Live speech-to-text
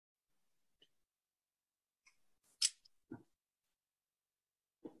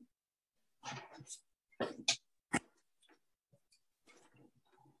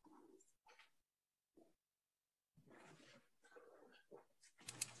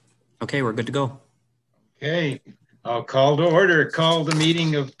Okay, we're good to go. Okay, I'll call to order. Call the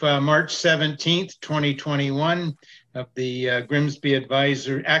meeting of March 17th, 2021 of the Grimsby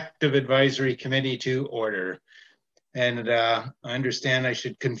Active Advisory Committee to order. And I understand I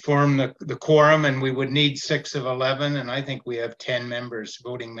should confirm the quorum, and we would need 6 of 11, and I think we have 10 members,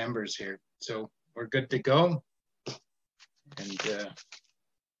 voting members here. So we're good to go. And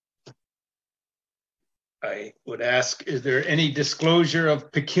I would ask, is there any disclosure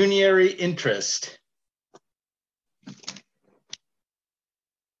of pecuniary interest?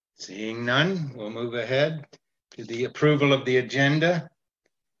 Seeing none, we'll move ahead to the approval of the agenda.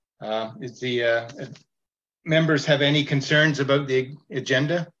 Is the members have any concerns about the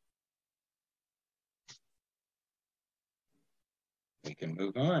agenda? We can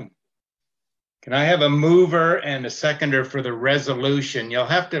move on. Can I have a mover and a seconder for the resolution? You'll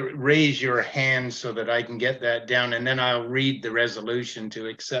have to raise your hand so that I can get that down, and then I'll read the resolution to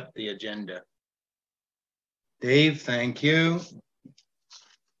accept the agenda. Dave, thank you.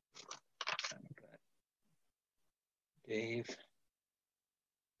 Dave.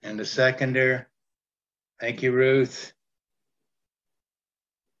 And the seconder. Thank you, Ruth.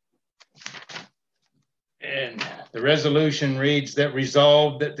 And the resolution reads that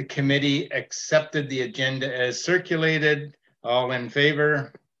resolved that the committee accepted the agenda as circulated. All in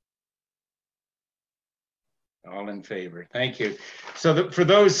favor? All in favor. Thank you. So for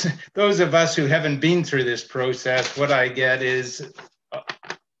those of us who haven't been through this process, what I get is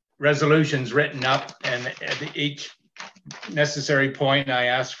resolutions written up, and at each necessary point I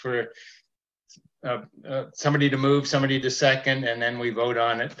ask for somebody to move, somebody to second, and then we vote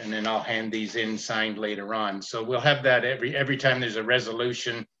on it, and then I'll hand these in signed later on. So we'll have that every time there's a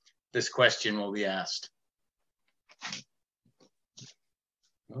resolution, this question will be asked.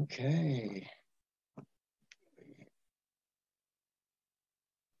 Okay.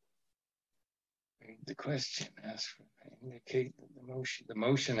 Read the question. Ask for indicate that the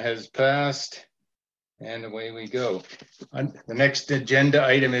motion has passed, and away we go. The next agenda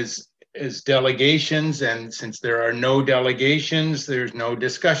item is delegations, and since there are no delegations, there's no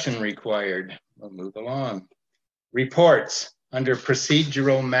discussion required. We'll move along. Reports under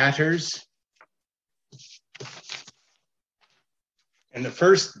procedural matters. And the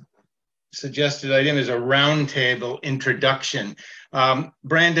first suggested item is a roundtable introduction.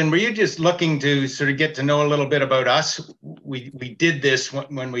 Brandon, were you just looking to sort of get to know a little bit about us? We did this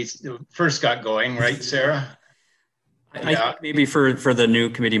when we first got going, right, Sarah? I think maybe for the new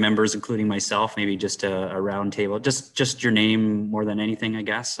committee members, including myself, maybe just a round table, just your name more than anything, I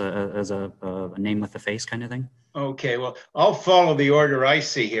guess, as a name with a face kind of thing. Okay, well, I'll follow the order I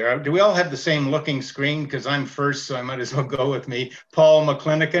see here. Do we all have the same looking screen? Because I'm first, so I might as well go with me. Paul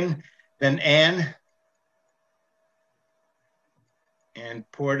McClinnican, then Anne. Anne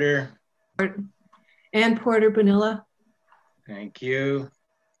Porter. Anne Porter Bonilla. Thank you.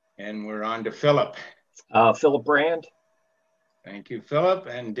 And we're on to Philip. Philip Brand. Thank you, Philip.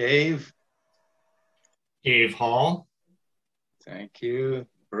 And Dave. Dave Hall. Thank you.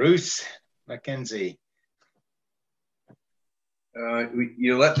 Bruce Mackenzie.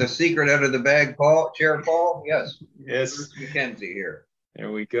 You let the secret out of the bag, Paul, Chair Paul? Yes. Yes. Bruce Mackenzie here.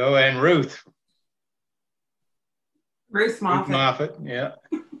 There we go. And Ruth. Ruth Moffat. Ruth Moffat, yeah.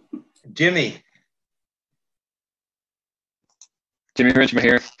 Jimmy. Jimmy Richmond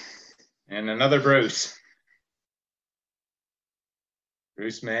here. And another Bruce.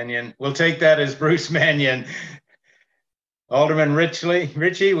 Bruce Mannion. We'll take that as Bruce Mannion. Alderman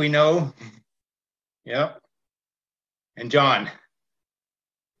Ritchie, we know. Yep. And John.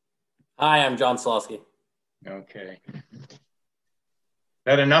 Hi, I'm John Slosky. Okay.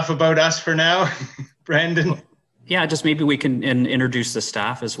 That enough about us for now, Brandon? Yeah, just maybe we can introduce the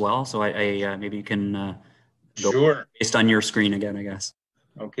staff as well. So I maybe you can go sure. Based on your screen again, I guess.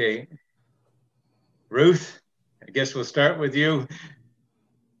 Okay. Ruth, I guess we'll start with you.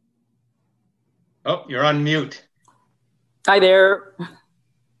 Oh, you're on mute. Hi there.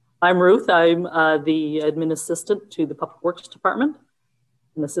 I'm Ruth. I'm the admin assistant to the Public Works Department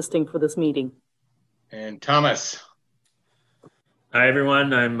and assisting for this meeting. And Thomas. Hi,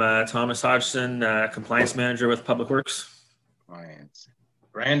 everyone. I'm Thomas Hodgson, Compliance Manager with Public Works. Compliance.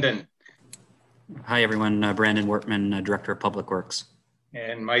 Brandon. Hi, everyone. Brandon Wortman, Director of Public Works.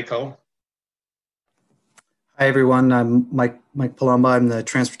 And Michael. Hi, everyone. I'm Mike Palumba. I'm the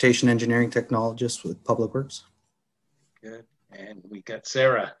Transportation Engineering Technologist with Public Works. Good. And we got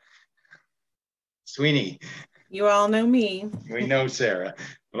Sarah Sweeney. You all know me. We know Sarah.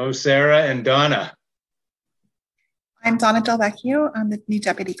 Hello, Sarah. And Donna. I'm Donna Del Vecchio. I'm the new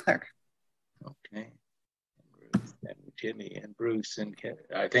Deputy Clerk. Okay. And Jimmy and Bruce and Kevin.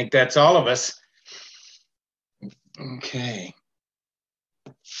 I think that's all of us. Okay.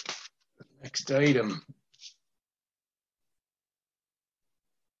 Next item.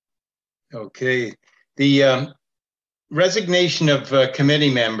 Okay. The resignation of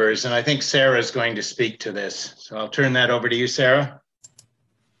committee members, and I think Sarah is going to speak to this. So I'll turn that over to you, Sarah.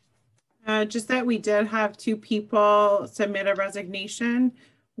 Just that we did have two people submit a resignation.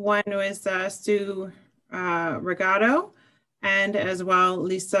 One was Sue Regato, and as well,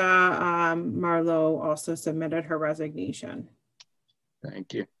 Lisa Marlowe also submitted her resignation.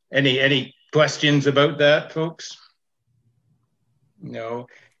 Thank you. Any questions about that, folks? No.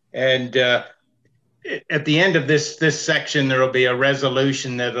 And at the end of this section, there will be a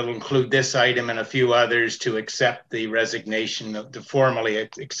resolution that will include this item and a few others to accept the resignation, to formally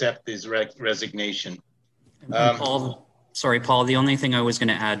accept this resignation. Paul, sorry, Paul, the only thing I was going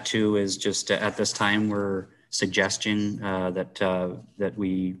to add to is just at this time, we're suggesting that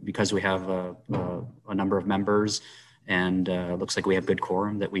we, because we have a number of members and looks like we have good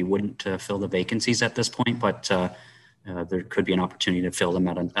quorum, that we wouldn't fill the vacancies at this point, but there could be an opportunity to fill them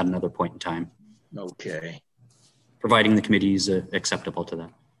at another point in time. Okay. Providing the committee is acceptable to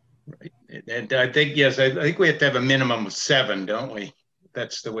them. Right. And I think, yes, I think we have to have a minimum of 7, don't we?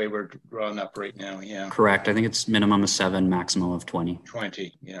 That's the way we're drawn up right now. Yeah. Correct. I think it's minimum of 7, maximum of 20.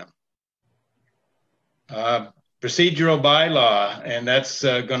 20, yeah. Procedural bylaw, and that's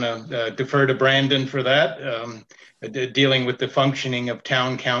going to defer to Brandon for that, dealing with the functioning of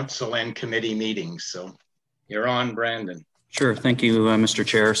town council and committee meetings. So you're on, Brandon. Sure. Thank you, Mr.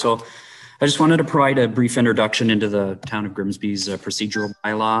 Chair. So I just wanted to provide a brief introduction into the town of Grimsby's procedural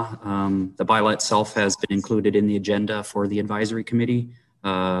bylaw. The bylaw itself has been included in the agenda for the advisory committee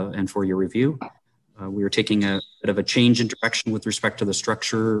and for your review. We are taking a bit of a change in direction with respect to the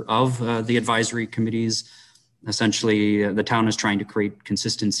structure of the advisory committees. Essentially, the town is trying to create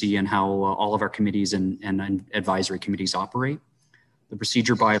consistency in how all of our committees and advisory committees operate. The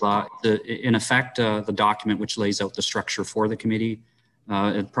procedure bylaw, in effect, the document which lays out the structure for the committee.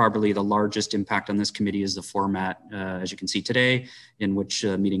 Probably the largest impact on this committee is the format, as you can see today, in which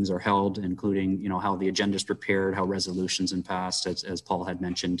meetings are held, including how the agenda is prepared, how resolutions are passed, as Paul had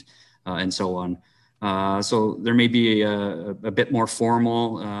mentioned, and so on. So there may be a bit more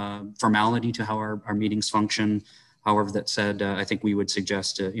formality to how our meetings function. However, that said, I think we would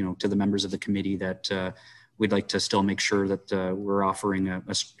suggest, to the members of the committee that we'd like to still make sure that we're offering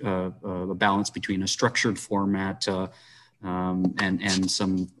a balance between a structured format and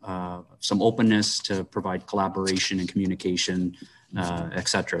some openness to provide collaboration and communication, et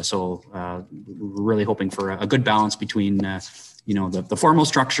cetera. So we're really hoping for a good balance between the formal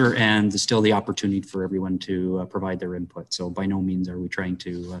structure and still the opportunity for everyone to provide their input. So by no means are we trying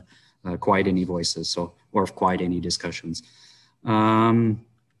to quiet any voices or quiet any discussions.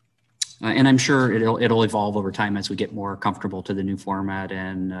 And I'm sure it'll evolve over time as we get more comfortable to the new format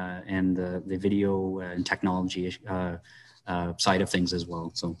and the video and technology side of things as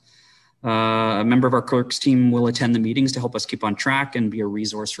well. So a member of our clerks team will attend the meetings to help us keep on track and be a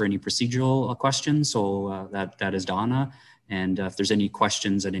resource for any procedural questions. So that is Donna. And if there's any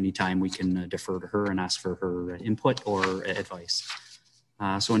questions at any time, we can defer to her and ask for her input or advice.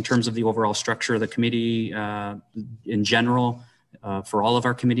 So in terms of the overall structure of the committee in general, for all of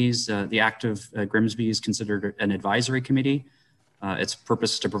our committees, the active Grimsby is considered an advisory committee. Its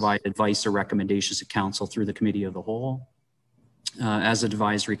purpose is to provide advice or recommendations to council through the committee of the whole. As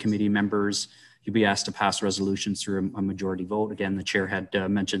advisory committee members, you'll be asked to pass resolutions through a majority vote. Again, the chair had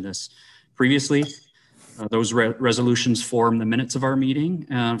mentioned this previously. Those resolutions form the minutes of our meeting.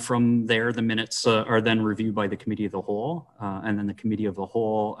 From there, the minutes are then reviewed by the committee of the whole. And then the committee of the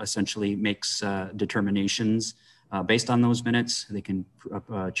whole essentially makes determinations based on those minutes. They can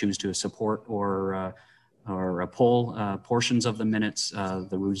choose to support or pull portions of the minutes,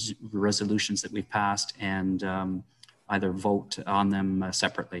 the resolutions that we've passed, and either vote on them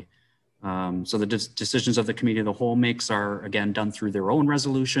separately. So the decisions of the committee of the whole makes are, again, done through their own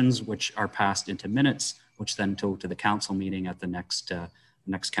resolutions, which are passed into minutes, which then go to the council meeting at the next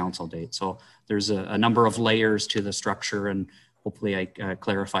council date. So there's a number of layers to the structure, and hopefully I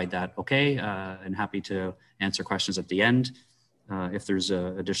clarified that okay, and happy to answer questions at the end if there's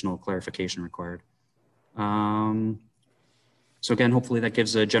additional clarification required. So again, hopefully that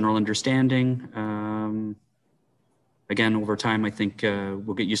gives a general understanding. Again, over time, I think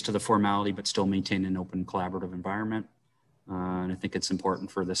we'll get used to the formality, but still maintain an open, collaborative environment. And I think it's important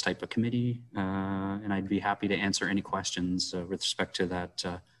for this type of committee. And I'd be happy to answer any questions with respect to that,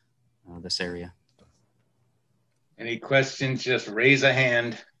 this area. Any questions, just raise a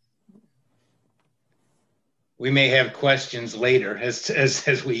hand. we may have questions later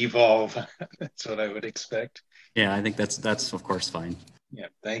as we evolve. That's what I would expect. Yeah, I think that's of course fine. Yeah,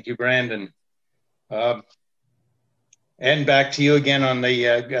 thank you, Brandon. And back to you again on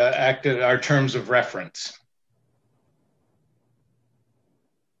the our terms of reference.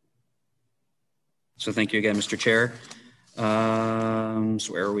 So thank you again, Mr. Chair.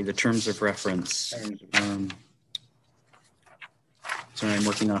 So where are we? The terms of reference. So I'm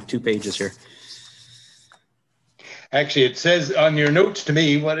working off 2 pages here. Actually, it says on your notes to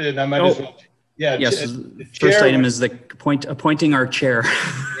me, as well. Yeah. Yes. First item is the appointing our chair.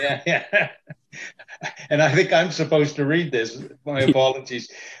 Yeah. And I think I'm supposed to read this. My apologies.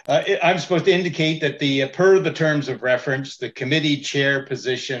 I'm supposed to indicate that per the terms of reference, the committee chair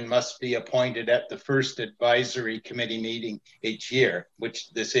position must be appointed at the first advisory committee meeting each year,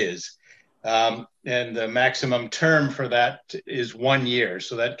 which this is. And the maximum term for that is 1 year.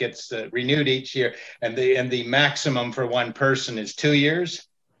 So that gets renewed each year. And the maximum for one person is 2 years.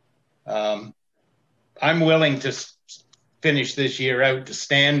 I'm willing to finish this year out to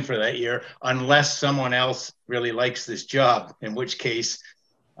stand for that year, unless someone else really likes this job, in which case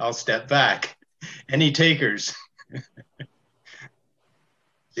I'll step back. Any takers?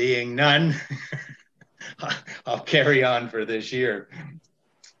 Seeing none, I'll carry on for this year.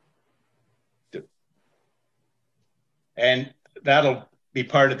 And that'll be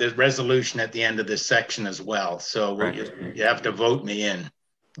part of the resolution at the end of this section as well. So you have to vote me in,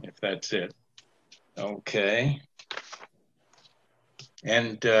 if that's it. Okay.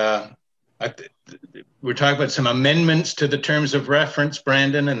 And we're talking about some amendments to the terms of reference,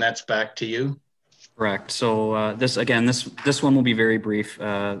 Brandon, and that's back to you. Correct. So this one will be very brief.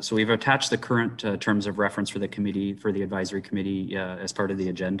 So we've attached the current terms of reference for the committee, for the advisory committee as part of the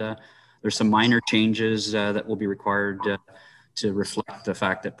agenda. There's some minor changes that will be required to reflect the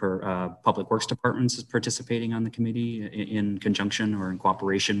fact that Public Works Department is participating on the committee in conjunction or in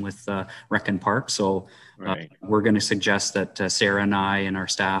cooperation with Rec and Park. So we're going to suggest that Sarah and I and our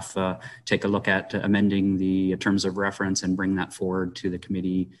staff take a look at amending the terms of reference and bring that forward to the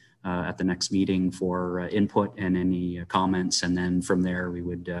committee at the next meeting for input and any comments. And then from there, we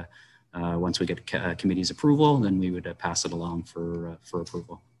would, once we get committee's approval, then we would pass it along for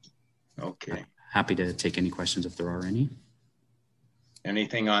approval. Okay. Happy to take any questions if there are any.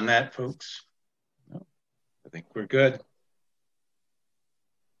 Anything on that, folks? No, I think we're good.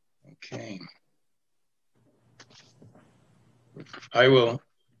 Okay.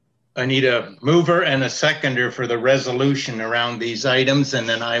 I need a mover and a seconder for the resolution around these items, and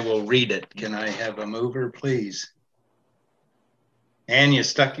then I will read it. Can I have a mover, please? Anne, you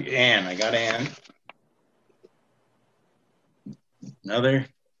stuck. Anne, I got Anne. Another.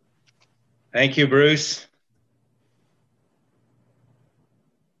 Thank you, Bruce.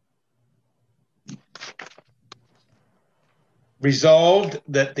 Resolved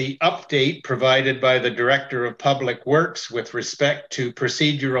that the update provided by the Director of Public Works with respect to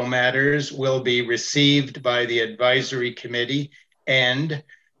procedural matters will be received by the Advisory Committee, and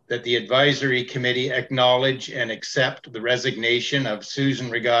that the Advisory Committee acknowledge and accept the resignation of Susan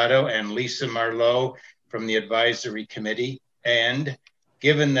Regato and Lisa Marlowe from the Advisory Committee, and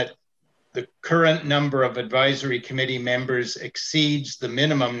given that the current number of Advisory Committee members exceeds the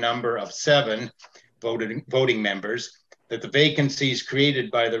minimum number of 7 voting members, that the vacancies created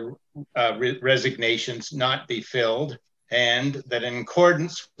by the resignations not be filled, and that in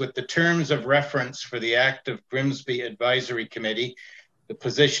accordance with the terms of reference for the Act of Grimsby Advisory Committee, the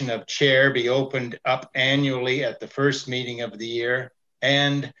position of chair be opened up annually at the first meeting of the year,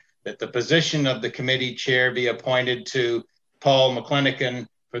 and that the position of the committee chair be appointed to Paul McClenachan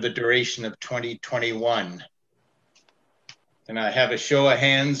for the duration of 2021. Can I have a show of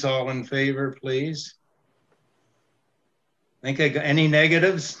hands, all in favor, please? Think I got any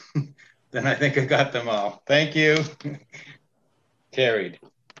negatives? Then I think I got them all. Thank you. Carried.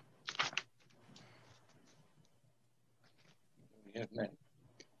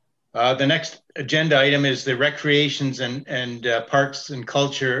 The next agenda item is the Recreations and Parks and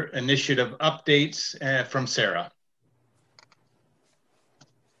Culture Initiative updates from Sarah.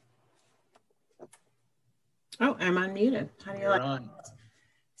 Oh, I'm unmuted. How do you like it?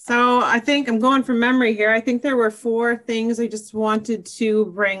 So I think I'm going from memory here. I think there were 4 things I just wanted to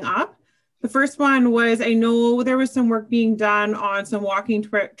bring up. The first one was, I know there was some work being done on some walking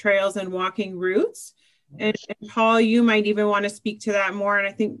trails and walking routes. And Paul, you might even want to speak to that more. And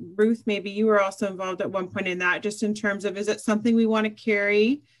I think Ruth, maybe you were also involved at one point in that, just in terms of, is it something we want to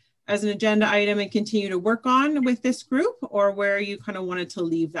carry as an agenda item and continue to work on with this group, or where you kind of wanted to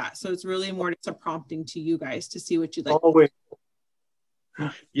leave that? So it's really more just a prompting to you guys to see what you'd like.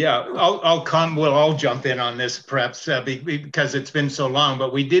 Yeah, I'll come. We'll all jump in on this, perhaps, because it's been so long.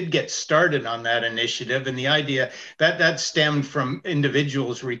 But we did get started on that initiative, and the idea that stemmed from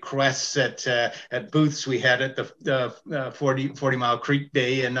individuals' requests at booths we had at the 40 Mile Creek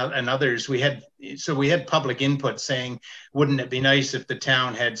Day and others. We had public input saying, wouldn't it be nice if the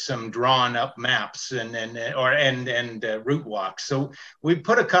town had some drawn up maps and route walks? So we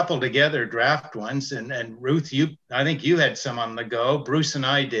put a couple together, draft ones, and Ruth, I think you had some on the go. Bruce and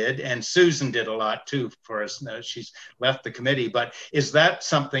I did, and Susan did a lot too for us. Now she's left the committee, but is that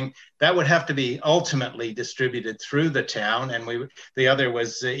something that would have to be ultimately distributed through the town? And the other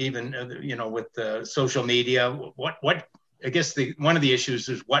was even, with the social media, what I guess one of the issues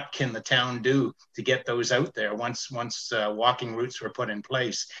is what can the town do to get those out there once walking routes were put in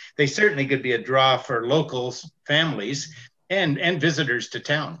place? They certainly could be a draw for locals, families, and visitors to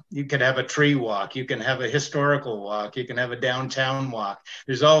town. You could have a tree walk, you can have a historical walk, you can have a downtown walk.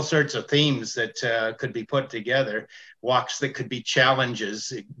 There's all sorts of themes that could be put together. Walks that could be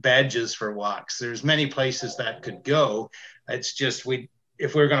challenges, badges for walks. There's many places that could go. It's just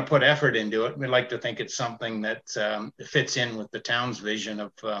if we're going to put effort into it, we'd like to think it's something that fits in with the town's vision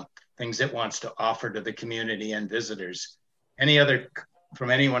of things it wants to offer to the community and visitors. Any other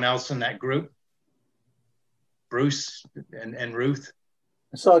from anyone else in that group? Bruce and Ruth?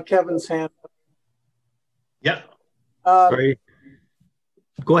 I saw Kevin's hand. Yeah. Sorry.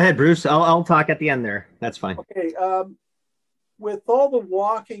 Go ahead, Bruce. I'll talk at the end there. That's fine. Okay. With all the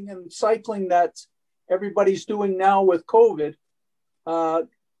walking and cycling that everybody's doing now with COVID,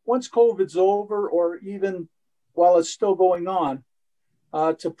 once COVID's over, or even while it's still going on,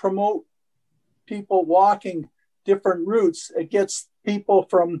 to promote people walking different routes, it gets people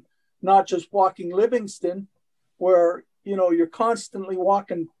from not just walking Livingston, where you're constantly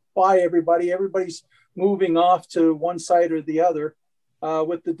walking by everybody's moving off to one side or the other,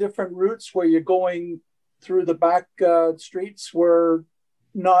 with the different routes where you're going through the back streets where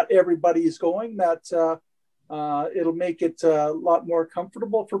not everybody is going, that it'll make it a lot more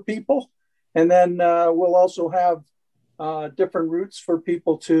comfortable for people. And then we'll also have different routes for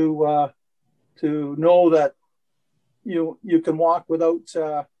people to know that you can walk without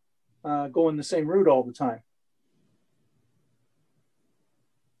going the same route all the time.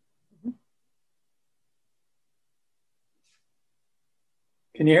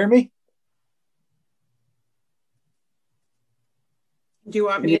 Can you hear me? Do you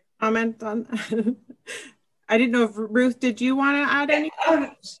want me to comment on? I didn't know if Ruth, did you want to add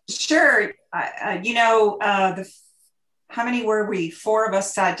anything? Sure. How many were we? 4 of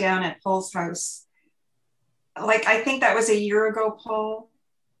us sat down at Paul's house. I think that was a year ago, Paul.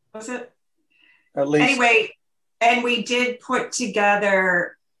 Was it? At least. Anyway, and we did put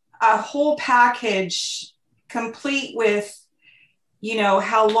together a whole package complete with,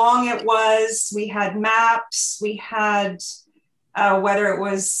 how long it was. We had maps. We had whether it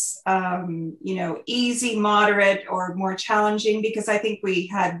was, easy, moderate, or more challenging, because I think we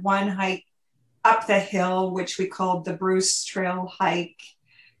had one hike up the hill, which we called the Bruce Trail hike.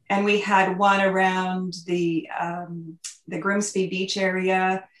 And we had one around the Grimsby beach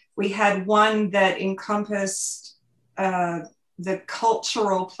area. We had one that encompassed the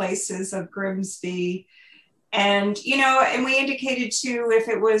cultural places of Grimsby. And, and we indicated too, if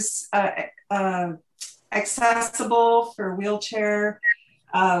it was accessible for wheelchair,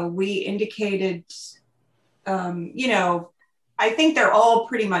 we indicated, I think they're all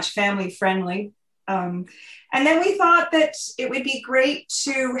pretty much family friendly. And then we thought that it would be great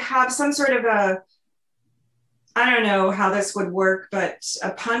to have some sort of I don't know how this would work, but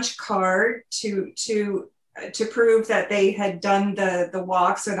a punch card to prove that they had done the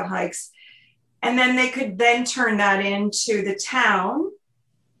walks or the hikes. And then they could then turn that into the town,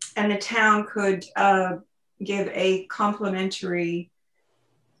 and the town could give a complimentary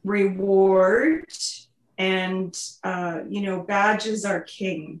reward. And, badges are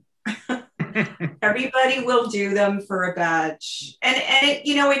king. Everybody will do them for a badge. And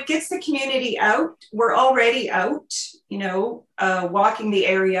it gets the community out. We're already out, walking the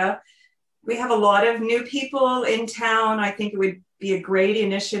area. We have a lot of new people in town. I think it would be a great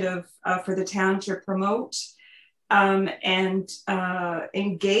initiative for the town to promote and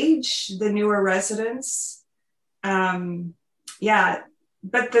engage the newer residents. But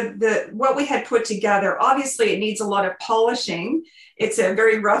what we had put together, obviously it needs a lot of polishing. It's a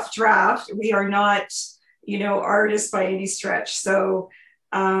very rough draft. We are not, artists by any stretch. So,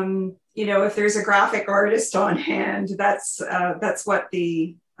 if there's a graphic artist on hand, that's what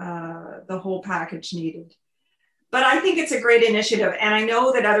the whole package needed. But I think it's a great initiative. And I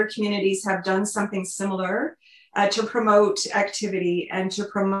know that other communities have done something similar. to promote activity and to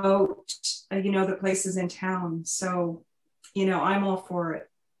promote, the places in town. So, I'm all for it.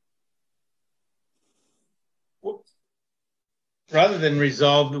 Rather than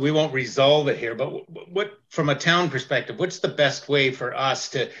resolve, we won't resolve it here, but what, from a town perspective, what's the best way for us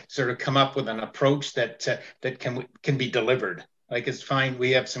to sort of come up with an approach that can be delivered? Like, it's fine,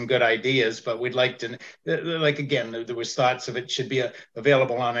 we have some good ideas, but we'd like to, like, again, there was thoughts of it should be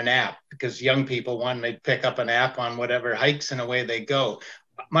available on an app, because young people, they pick up an app on whatever hikes and away they go.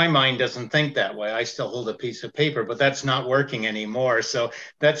 My mind doesn't think that way. I still hold a piece of paper, but that's not working anymore. So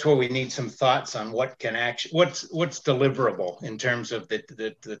that's where we need some thoughts on what can actually, what's deliverable in terms of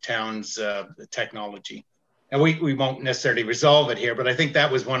the town's technology. And we won't necessarily resolve it here, but I think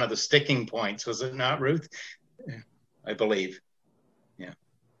that was one of the sticking points, was it not, Ruth? I believe. Yeah.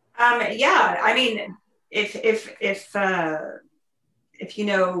 Yeah. I mean, if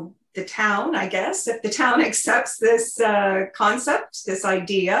the town, I guess, if the town accepts this concept, this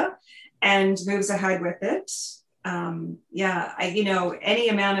idea, and moves ahead with it, any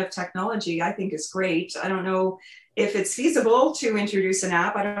amount of technology I think is great. I don't know if it's feasible to introduce an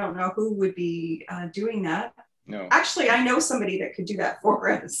app. I don't know who would be doing that. No. Actually, I know somebody that could do that for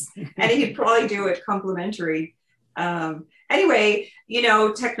us, and he'd probably do it complimentary. Anyway,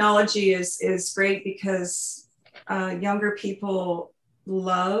 technology is great because younger people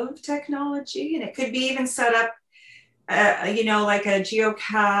love technology, and it could be even set up, like a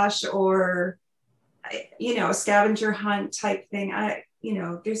geocache or, a scavenger hunt type thing.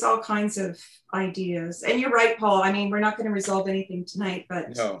 There's all kinds of ideas. And you're right, Paul. I mean, we're not going to resolve anything tonight,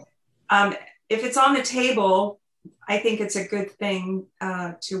 but no. If it's on the table, I think it's a good thing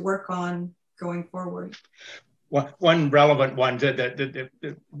to work on going forward. One relevant one that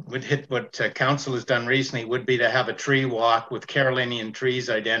would hit what council has done recently would be to have a tree walk with Carolinian trees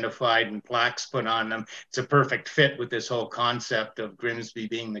identified and plaques put on them. It's a perfect fit with this whole concept of Grimsby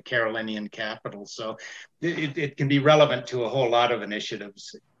being the Carolinian capital. So it can be relevant to a whole lot of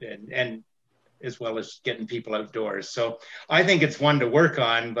initiatives, and as well as getting people outdoors. So I think it's one to work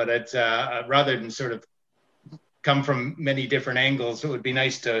on, but it's rather than sort of come from many different angles, it would be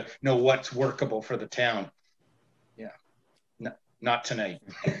nice to know what's workable for the town. Not tonight.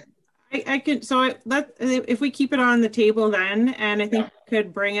 I could, so if we keep it on the table then, and I think we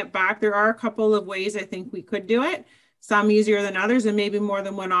could bring it back. There are a couple of ways I think we could do it, some easier than others, and maybe more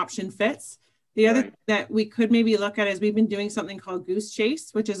than one option fits. The other thing that we could maybe look at is we've been doing something called Goose Chase,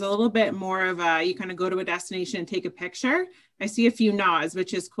 which is a little bit more of a, you kind of go to a destination and take a picture. I see a few nods,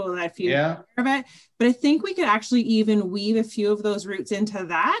 which is cool that if you aware of it, but I think we could actually even weave a few of those routes into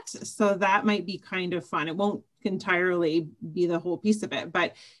that. So that might be kind of fun. It won't entirely be the whole piece of it,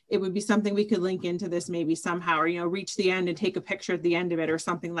 but it would be something we could link into this maybe somehow, or, reach the end and take a picture at the end of it or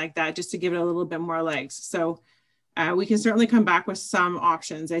something like that, just to give it a little bit more legs. So we can certainly come back with some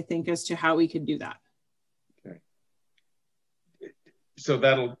options, I think, as to how we could do that. Okay. So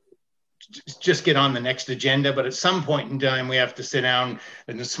that'll just get on the next agenda, but at some point in time, we have to sit down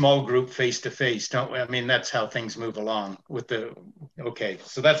in a small group face to face, don't we? I mean, that's how things move along with okay.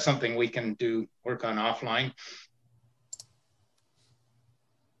 So that's something we can work on offline,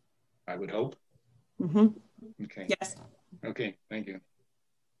 I would hope. Mm-hmm. Okay. Yes. Okay, thank you.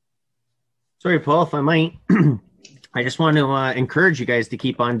 Sorry, Paul, if I might, I just want to encourage you guys to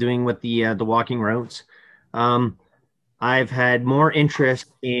keep on doing with the walking routes. I've had more interest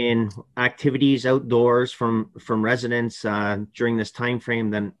in activities outdoors from residents during this time frame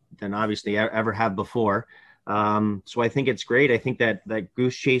than obviously I ever have before. So I think it's great. I think that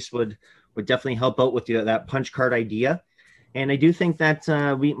Goose Chase would definitely help out with that punch card idea. And I do think that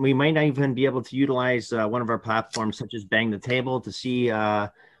we might not even be able to utilize one of our platforms, such as Bang the Table, to see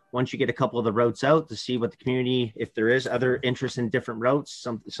once you get a couple of the routes out, to see what the community, if there is other interest in different routes.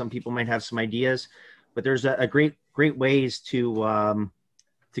 Some people might have some ideas, but there's a great ways to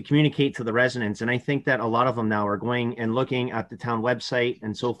communicate to the residents. And I think that a lot of them now are going and looking at the town website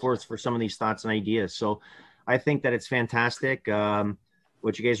and so forth for some of these thoughts and ideas. So I think that it's fantastic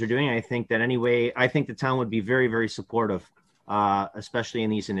what you guys are doing. I think that I think the town would be very, very supportive, especially in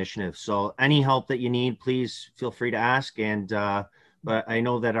these initiatives. So any help that you need, please feel free to ask. And but I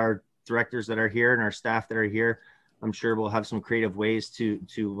know that our directors that are here and our staff that are here, I'm sure we'll have some creative ways to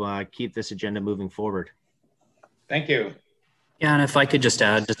keep this agenda moving forward. Thank you. Yeah, and if I could just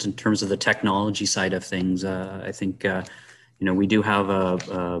add, just in terms of the technology side of things, I think we do have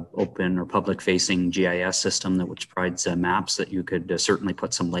a open or public-facing GIS system which provides maps that you could certainly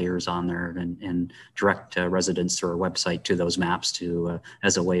put some layers on there and direct residents through our website to those maps to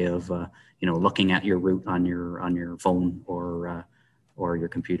as a way of looking at your route on your phone or or your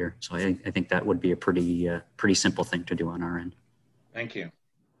computer. So I think that would be a pretty simple thing to do on our end. Thank you.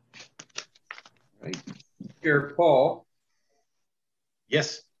 Right. Chair Paul.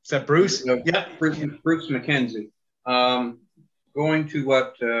 Yes, is that Bruce? Yeah, Bruce McKenzie. Going to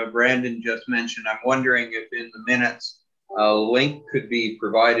what Brandon just mentioned, I'm wondering if in the minutes a link could be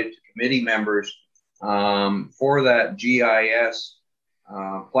provided to committee members for that GIS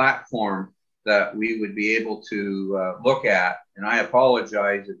platform that we would be able to look at. And I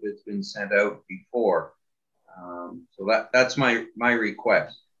apologize if it's been sent out before. So that's my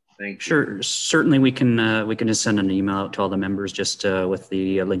request. Thank you. Sure, certainly we can just send an email out to all the members just with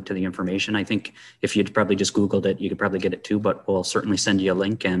the link to the information. I think if you'd probably just Googled it, you could probably get it too, but we'll certainly send you a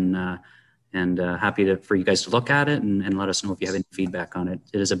link and happy for you guys to look at it and let us know if you have any feedback on it.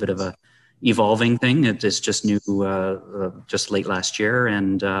 It is a bit of a evolving thing. It is just new just late last year,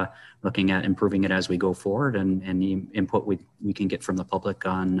 and looking at improving it as we go forward, and the input we can get from the public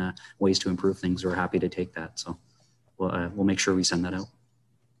on ways to improve things. We're happy to take that. So we'll make sure we send that out.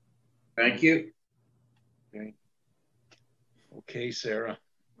 Thank you. Okay, Sarah.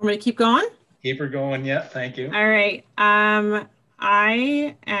 I'm going to keep going. Keep her going. Yeah, thank you. All right.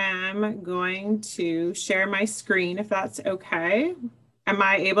 I am going to share my screen if that's okay. Am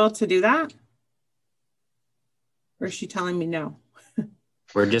I able to do that? Or is she telling me no?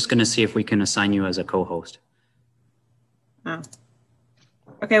 We're just going to see if we can assign you as a co-host. Oh.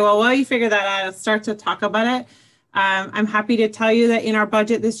 Okay, well, while you figure that out, I'll start to talk about it. I'm happy to tell you that in our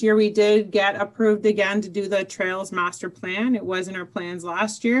budget this year, we did get approved again to do the Trails Master Plan. It was in our plans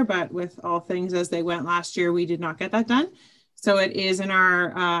last year, but with all things as they went last year, we did not get that done. So it is in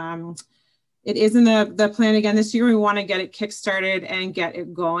our, it is in the plan again this year. We want to get it kickstarted and get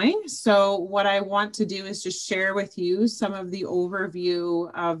it going. So what I want to do is just share with you some of the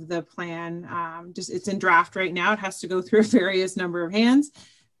overview of the plan. It's in draft right now. It has to go through a various number of hands,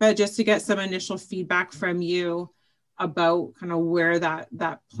 but just to get some initial feedback from you about kind of where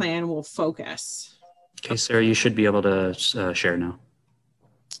that plan will focus. Okay, Sarah, you should be able to share now.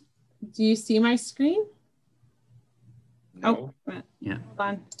 Do you see my screen? No. Oh, yeah. Hold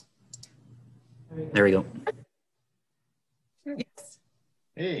on. There we go. Yes.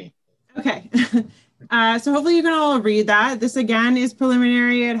 Hey. Okay. So hopefully you can all read that. This again is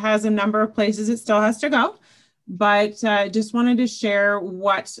preliminary. It has a number of places it still has to go, but just wanted to share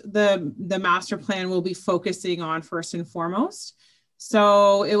what the master plan will be focusing on first and foremost.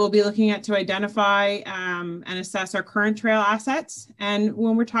 So it will be looking at to identify and assess our current trail assets. And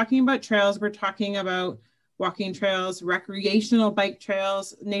when we're talking about trails, we're talking about walking trails, recreational bike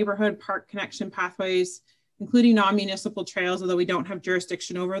trails, neighborhood park connection pathways, including non-municipal trails, although we don't have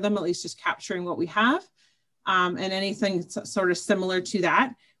jurisdiction over them, at least just capturing what we have, and anything sort of similar to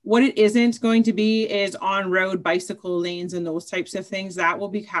that. What it isn't going to be is on-road bicycle lanes and those types of things. That will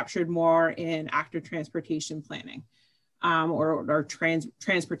be captured more in active transportation planning or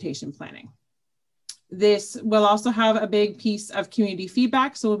transportation planning. This will also have a big piece of community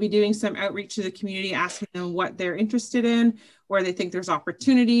feedback. So we'll be doing some outreach to the community, asking them what they're interested in, where they think there's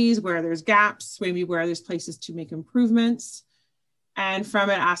opportunities, where there's gaps, maybe where there's places to make improvements. And from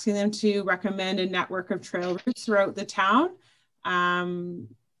it, asking them to recommend a network of trail routes throughout the town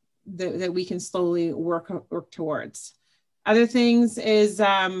that we can slowly work towards. Other things is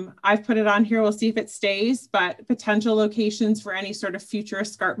I've put it on here, we'll see if it stays, but potential locations for any sort of future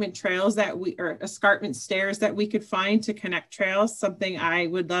escarpment trails or escarpment stairs that we could find to connect trails, something I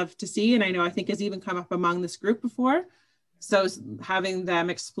would love to see. And I think has even come up among this group before. So having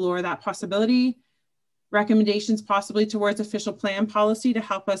them explore that possibility, recommendations possibly towards official plan policy to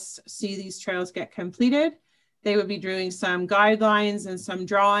help us see these trails get completed. They would be doing some guidelines and some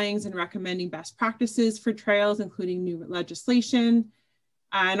drawings and recommending best practices for trails, including new legislation,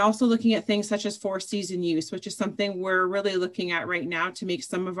 and also looking at things such as 4-season use, which is something we're really looking at right now to make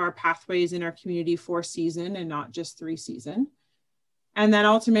some of our pathways in our community 4-season and not just 3-season. And then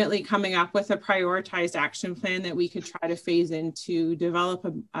ultimately coming up with a prioritized action plan that we could try to phase in to develop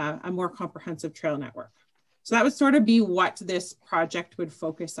a more comprehensive trail network. So that would sort of be what this project would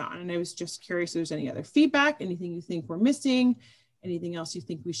focus on. And I was just curious if there's any other feedback, anything you think we're missing, anything else you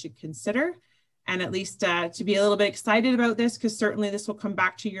think we should consider, and at least to be a little bit excited about this, because certainly this will come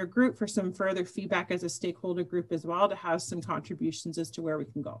back to your group for some further feedback as a stakeholder group as well, to have some contributions as to where we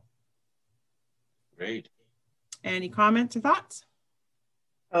can go. Great. Any comments or thoughts?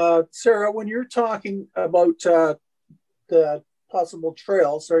 Sarah, when you're talking about the possible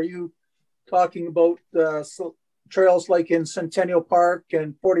trails, are you talking about trails like in Centennial Park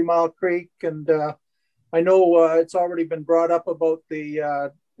and 40 Mile Creek? And I know it's already been brought up about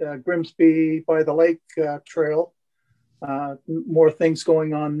the Grimsby by the Lake trail. more things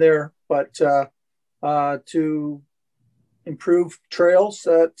going on there, but to improve trails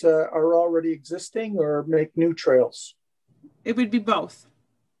that are already existing or make new trails? It would be both.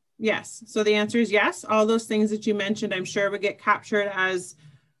 Yes. So the answer is yes. All those things that you mentioned, I'm sure would get captured as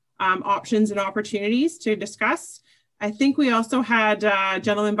options and opportunities to discuss. I think we also had a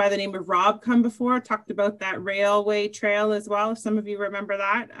gentleman by the name of Rob come before, talked about that railway trail as well, if some of you remember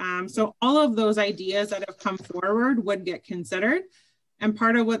that. So all of those ideas that have come forward would get considered. And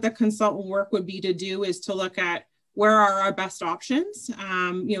part of what the consultant work would be to do is to look at where are our best options.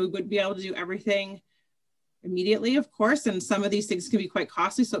 We would be able to do everything immediately, of course, and some of these things can be quite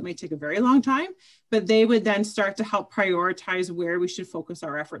costly, so it may take a very long time, but they would then start to help prioritize where we should focus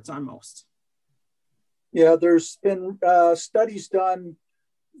our efforts on most. Yeah, there's been studies done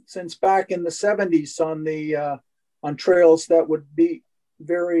since back in the 70s on trails that would be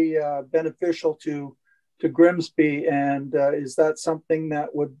very beneficial to Grimsby, and is that something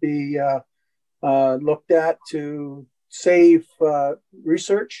that would be looked at to save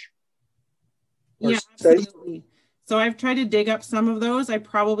research? Yeah, absolutely. So I've tried to dig up some of those. I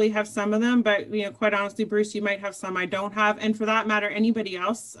probably have some of them, but quite honestly, Bruce, you might have some I don't have, and for that matter, anybody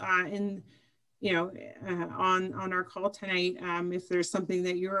else on our call tonight, if there's something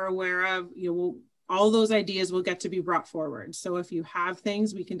that you're aware of, all those ideas will get to be brought forward. So if you have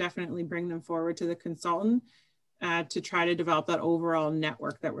things, we can definitely bring them forward to the consultant to try to develop that overall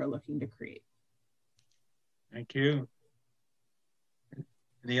network that we're looking to create. Thank you.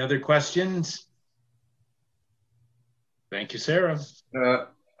 Any other questions? Thank you, Sarah.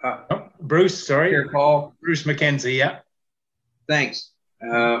 Bruce, sorry. Here, Paul. Bruce McKenzie, yeah. Thanks.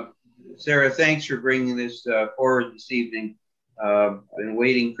 Sarah, thanks for bringing this forward this evening. Been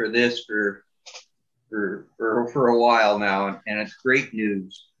waiting for this for a while now, and it's great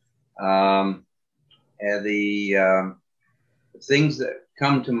news. And the things that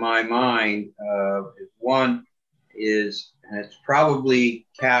come to my mind, one is, and it's probably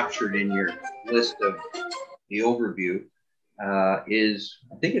captured in your list of the overview, is,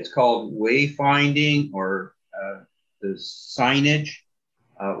 I think it's called wayfinding or the signage.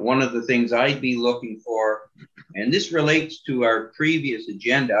 One of the things I'd be looking for, and this relates to our previous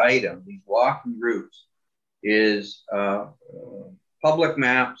agenda item, these walking routes, is public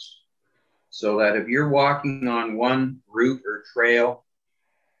maps, so that if you're walking on one route or trail,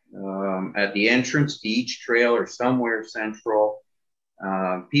 at the entrance to each trail or somewhere central,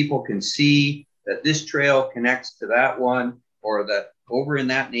 people can see that this trail connects to that one, or that over in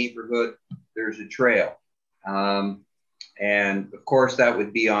that neighborhood, there's a trail. And of course, that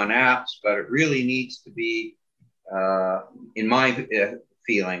would be on apps, but it really needs to be, in my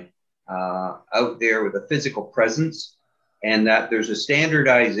feeling, out there with a physical presence, and that there's a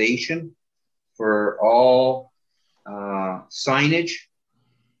standardization for all signage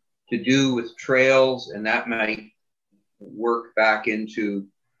to do with trails, and that might work back into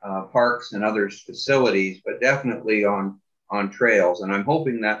parks and other facilities, but definitely on trails. And I'm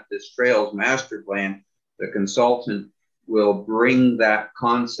hoping that this trails master plan, the consultant will bring that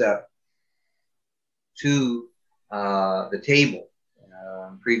concept to the table.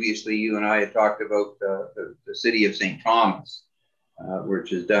 Previously, you and I had talked about the city of St. Thomas, which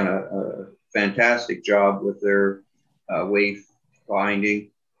has done a fantastic job with their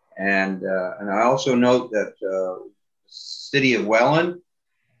wayfinding. And I also note that city of Welland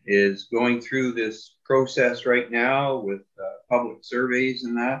is going through this process right now with public surveys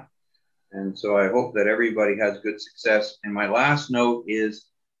and that. And so I hope that everybody has good success. And my last note is,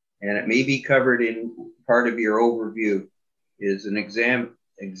 and it may be covered in part of your overview, is an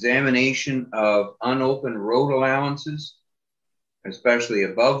examination of unopened road allowances, especially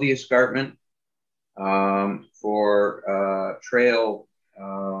above the escarpment, for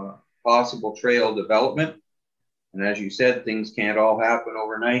possible trail development. And as you said, things can't all happen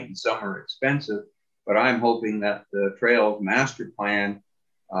overnight, and some are expensive, but I'm hoping that the Trails Master Plan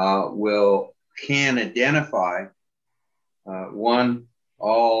can identify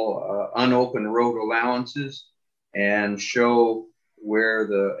all unopened road allowances, and show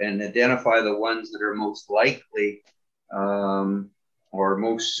and identify the ones that are most likely or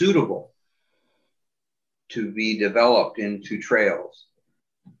most suitable to be developed into trails.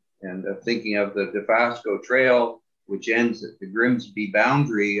 And thinking of the DeFasco Trail, which ends at the Grimsby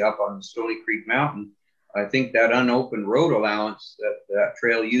boundary up on the Stony Creek Mountain, I think that unopened road allowance that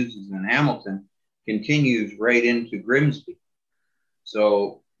trail uses in Hamilton continues right into Grimsby.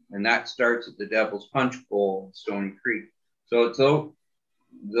 So, and that starts at the Devil's Punch Bowl in Stony Creek. So it's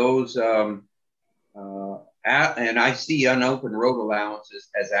those, and I see unopened road allowances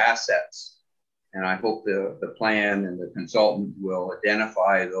as assets. And I hope the plan and the consultant will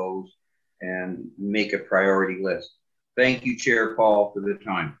identify those and make a priority list. Thank you, Chair Paul, for the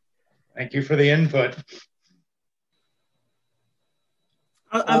time. Thank you for the input.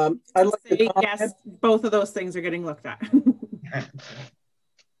 I'd like to say comment. yes, both of those things are getting looked at.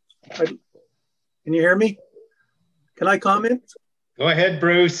 Can you hear me? Can I comment? Go ahead,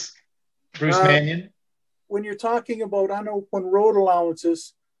 Bruce. Bruce Mannion. When you're talking about unopened road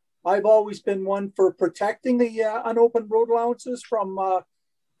allowances, I've always been one for protecting the unopened road allowances from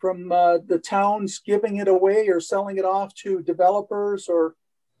the towns giving it away or selling it off to developers or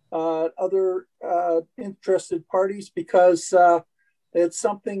other interested parties, because it's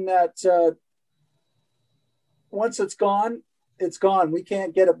something that once it's gone, it's gone. We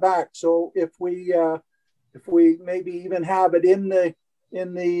can't get it back. So if we maybe even have it in the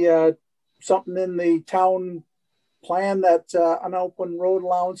something in the town plan that unopened road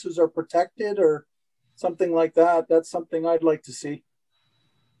allowances are protected or something like that, that's something I'd like to see.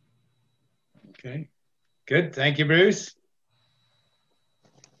 Okay, good. Thank you, Bruce.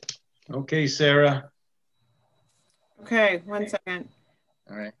 Okay, Sarah. Okay, 1 second.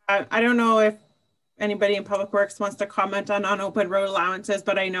 All right. I don't know if anybody in Public Works wants to comment on unopened road allowances,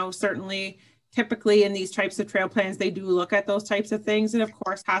 but I know certainly typically in these types of trail plans, they do look at those types of things, and of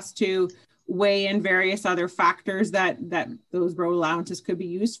course has to weigh in various other factors that those road allowances could be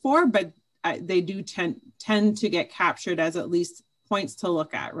used for, but they do tend to get captured as at least points to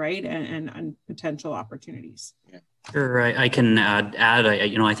look at, right? And potential opportunities. Yeah. Sure, I can add.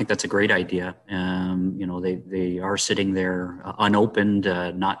 I think that's a great idea. They are sitting there unopened,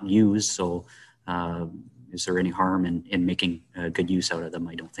 not used. So, is there any harm in making good use out of them?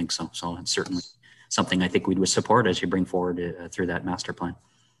 I don't think so. So it's certainly something I think we would support as you bring forward through that master plan.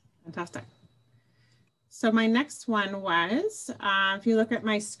 Fantastic. So my next one was, if you look at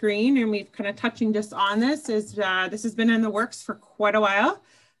my screen, and we've kind of touching just on this, is this has been in the works for quite a while.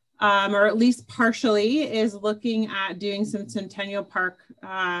 Or at least partially, is looking at doing some Centennial Park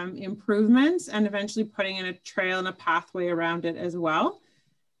improvements and eventually putting in a trail and a pathway around it as well.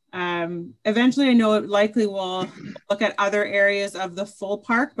 Eventually, I know it likely will look at other areas of the full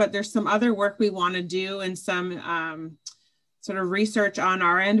park, but there's some other work we want to do and some sort of research on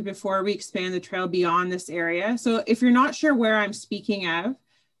our end before we expand the trail beyond this area. So if you're not sure where I'm speaking of,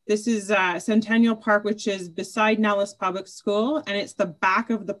 this is Centennial Park, which is beside Nellis Public School, and it's the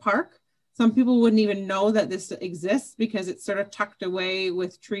back of the park. Some people wouldn't even know that this exists because it's sort of tucked away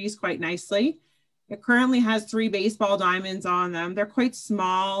with trees quite nicely. It currently has 3 baseball diamonds on them. They're quite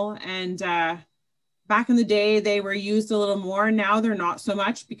small, and back in the day, they were used a little more. Now they're not so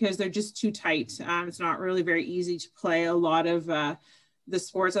much because they're just too tight. It's not really very easy to play a lot of the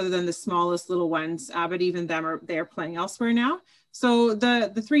sports other than the smallest little ones, but even them they're playing elsewhere now. So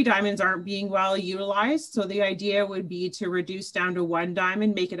the 3 diamonds aren't being well utilized. So the idea would be to reduce down to 1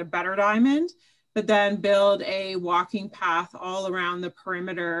 diamond, make it a better diamond, but then build a walking path all around the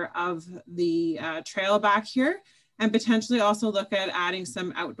perimeter of the trail back here, and potentially also look at adding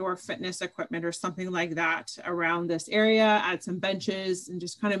some outdoor fitness equipment or something like that around this area, add some benches, and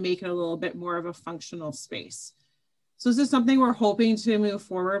just kind of make it a little bit more of a functional space. So this is something we're hoping to move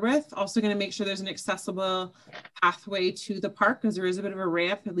forward with. Also going to make sure there's an accessible pathway to the park because there is a bit of a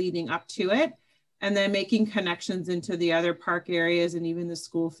ramp leading up to it. And then making connections into the other park areas and even the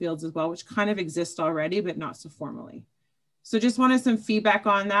school fields as well, which kind of exist already, but not so formally. So just wanted some feedback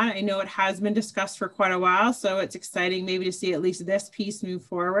on that. I know it has been discussed for quite a while, so it's exciting maybe to see at least this piece move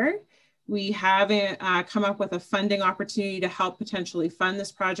forward. We have come up with a funding opportunity to help potentially fund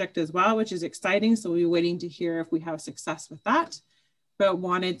this project as well, which is exciting. So we're waiting to hear if we have success with that, but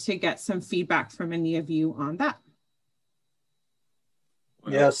wanted to get some feedback from any of you on that.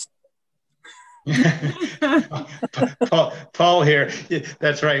 Yes. Paul here.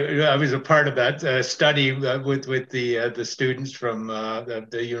 That's right. I was a part of that study with the students from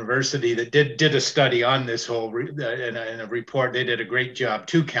the university that did a study on this whole in a report. They did a great job.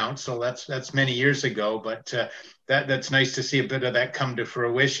 2 counts. So that's many years ago, but that's nice to see a bit of that come to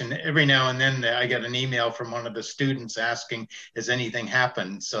fruition. Every now and then I get an email from one of the students asking, has anything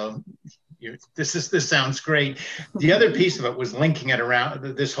happened? So this sounds great. The other piece of it was linking it around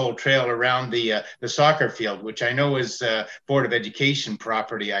this whole trail around the soccer field, which I know is Board of Education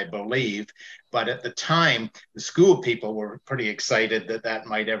property, I believe. But at the time, the school people were pretty excited that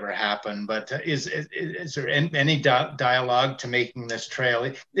might ever happen. But is there any dialogue to making this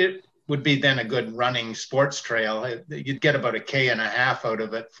trail? It would be then a good running sports trail. You'd get about 1.5 km out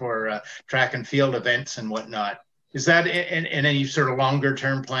of it for track and field events and whatnot. Is that in any sort of longer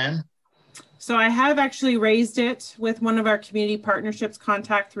term plan? So I have actually raised it with one of our community partnerships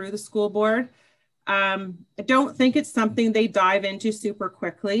contact through the school board. I don't think it's something they dive into super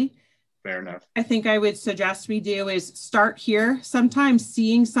quickly. Fair enough. I think I would suggest we do is start here. Sometimes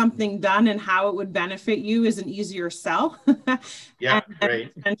seeing something done and how it would benefit you is an easier sell. Yeah, and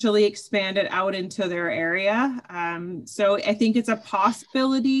great. Potentially expand it out into their area. So I think it's a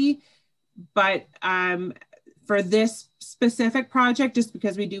possibility, but for this specific project, just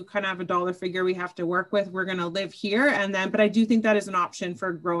because we do kind of have a dollar figure we have to work with, we're going to live here. And then, but I do think that is an option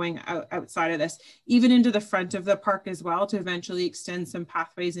for growing outside of this, even into the front of the park as well, to eventually extend some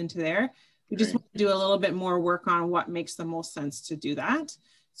pathways into there. We just want to do a little bit more work on what makes the most sense to do that.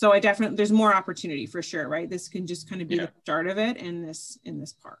 So I definitely, there's more opportunity for sure, right? This can just kind of be the start of it in this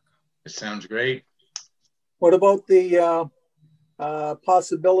park. It sounds great. What about the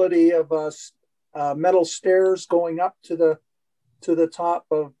possibility of metal stairs going up to the top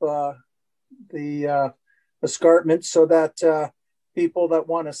of the escarpment, so that people that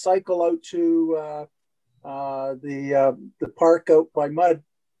want to cycle out to the park out by mud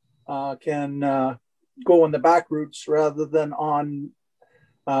can go on the back routes rather than on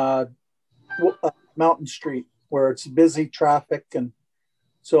Mountain Street, where it's busy traffic, and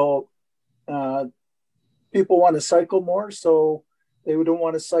so people want to cycle more, so they don't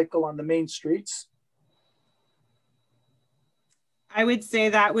want to cycle on the main streets. I would say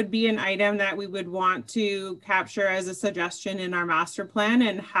that would be an item that we would want to capture as a suggestion in our master plan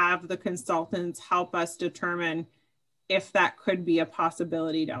and have the consultants help us determine if that could be a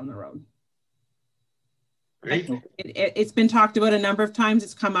possibility down the road. Great. It's been talked about a number of times.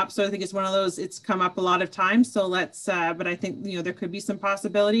 It's come up. So I think it's one of those, it's come up a lot of times. So let's, but I think, you know, there could be some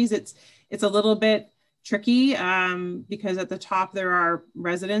possibilities. It's a little bit tricky because at the top there are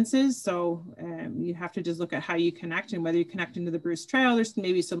residences. So you have to just look at how you connect and whether you connect into the Bruce Trail, there's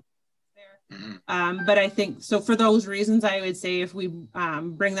maybe some there. But I think, so for those reasons, I would say if we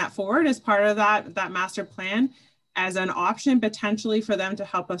bring that forward as part of that master plan, as an option potentially for them to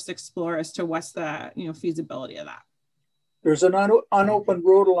help us explore as to what's the feasibility of that. There's an unopened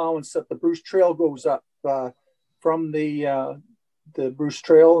road allowance that the Bruce Trail goes up from the Bruce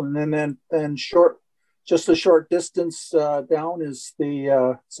Trail, and then just a short distance down is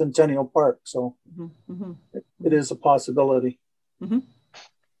the Centennial Park. So it is a possibility.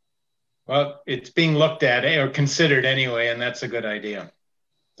 Well, it's being looked at or considered anyway, and that's a good idea.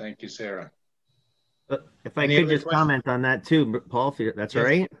 Thank you, Sarah. If I could just comment on that too, Paul, if that's all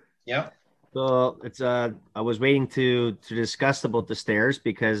right. Yeah. So it's I was waiting to discuss about the stairs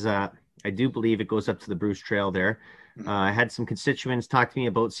because I do believe it goes up to the Bruce Trail there. I had some constituents talk to me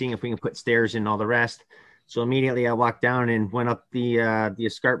about seeing if we can put stairs in all the rest. So immediately I walked down and went up the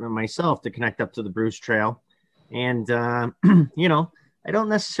escarpment myself to connect up to the Bruce Trail. And you know, I don't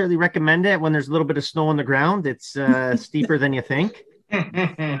necessarily recommend it when there's a little bit of snow on the ground. It's steeper than you think.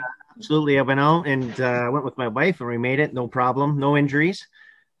 Absolutely, I went out and went with my wife and we made it, no problem, no injuries.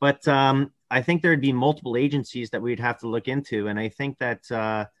 But I think there'd be multiple agencies that we'd have to look into. And I think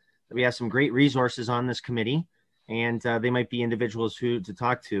that we have some great resources on this committee, and they might be individuals to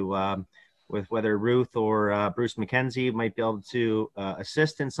talk to with whether Ruth or Bruce McKenzie might be able to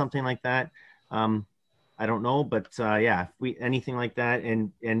assist in something like that. I don't know, but yeah, if anything like that,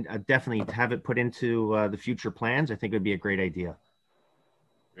 and definitely have it put into the future plans, I think it would be a great idea.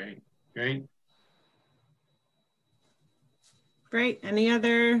 Great. Any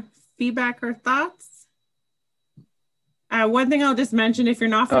other feedback or thoughts? One thing I'll just mention, if you're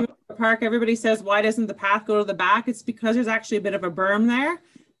not familiar with the park, everybody says, why doesn't the path go to the back? It's because there's actually a bit of a berm there.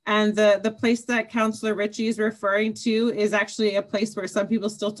 And the place that Councillor Ritchie is referring to is actually a place where some people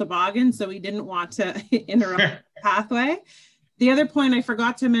still toboggan. So we didn't want to interrupt the pathway. The other point I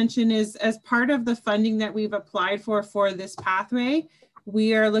forgot to mention is, as part of the funding that we've applied for this pathway,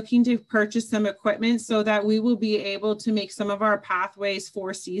 we are looking to purchase some equipment so that we will be able to make some of our pathways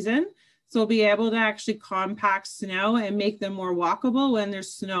 4-season. So we'll be able to actually compact snow and make them more walkable when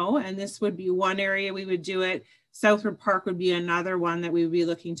there's snow. And this would be one area we would do it. Southwood Park would be another one that we would be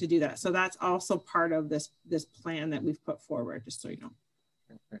looking to do that. So that's also part of this plan that we've put forward, just so you know.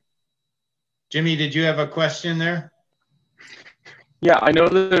 Jimmy, did you have a question there? Yeah, I know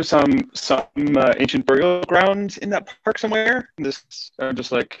that there's some ancient burial ground in that park somewhere. This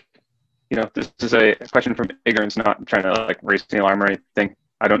just like, you know, this is a question from ignorance, not trying to like raise the alarm or anything.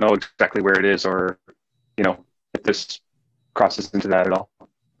 I don't know exactly where it is, or, you know, if this crosses into that at all.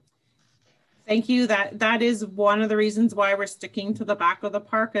 Thank you. That is one of the reasons why we're sticking to the back of the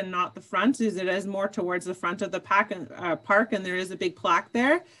park and not the front, is it is more towards the front of the park, and there is a big plaque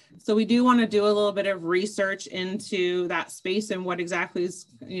there. So we do want to do a little bit of research into that space and what exactly is,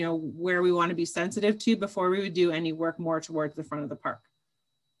 you know, where we want to be sensitive to before we would do any work more towards the front of the park.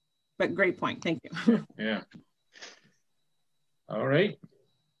 but great point. Thank you. Yeah. All right.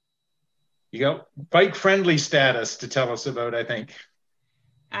 You got bike friendly status to tell us about, I think.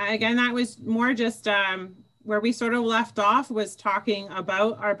 Again, that was more just where we sort of left off was talking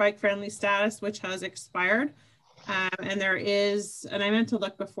about our bike friendly status, which has expired. And there is, and I meant to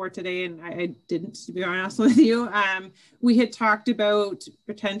look before today and I didn't, to be honest with you. We had talked about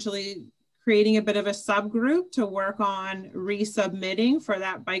potentially creating a bit of a subgroup to work on resubmitting for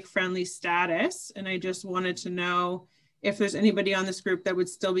that bike friendly status. And I just wanted to know if there's anybody on this group that would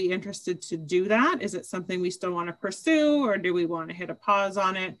still be interested to do that. Is it something we still want to pursue, or do we want to hit a pause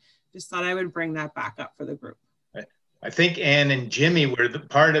on it? Just thought I would bring that back up for the group. I think Ann and Jimmy were the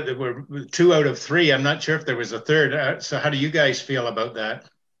part of it, were 2 out of 3. I'm not sure if there was a third. So how do you guys feel about that?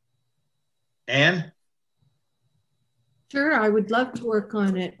 Ann? Sure, I would love to work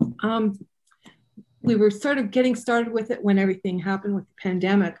on it. We were sort of getting started with it when everything happened with the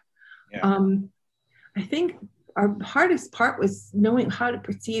pandemic. Yeah. I think our hardest part was knowing how to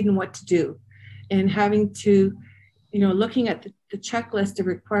proceed and what to do, and having to, looking at the checklist of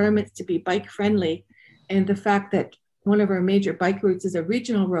requirements to be bike friendly, and the fact that one of our major bike routes is a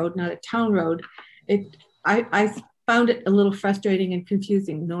regional road, not a town road. I found it a little frustrating and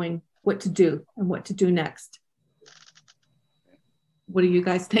confusing knowing what to do and what to do next. What do you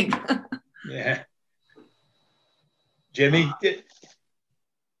guys think? Yeah. Jimmy?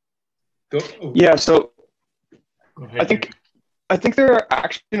 Go. Yeah, so Go ahead, I think there are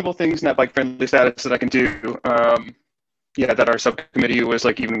actionable things in that bike friendly status that I can do. Yeah, that our subcommittee was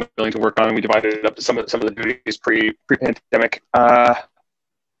like even willing to work on. We divided it up to some of the duties pre-pandemic.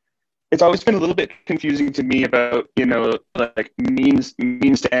 It's always been a little bit confusing to me about, like means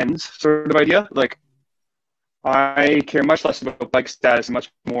to ends sort of idea. Like, I care much less about bike status and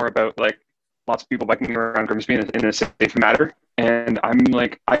much more about like lots of people biking around Grimsby in a safe manner. And I'm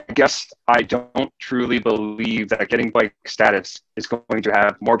like, I guess I don't truly believe that getting bike status is going to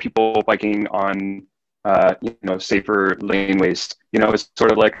have more people biking on safer laneways. It's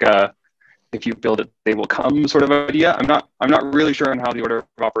sort of like if you build it, they will come sort of idea. I'm not really sure on how the order of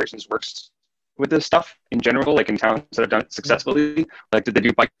operations works with this stuff in general, like in towns that have done it successfully. Like, did they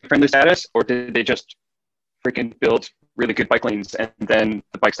do bike friendly status, or did they just freaking build really good bike lanes and then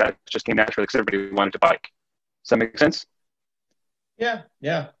the bike status just came naturally because everybody wanted to bike? Does that make sense?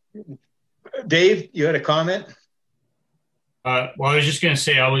 Yeah. Dave, you had a comment? Well, I was just going to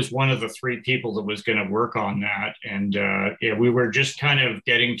say I was one of the 3 people that was going to work on that. And yeah, we were just kind of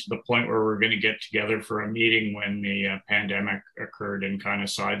getting to the point where we're going to get together for a meeting when the pandemic occurred and kind of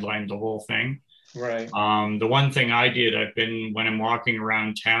sidelined the whole thing. Right. The one thing I did, when I'm walking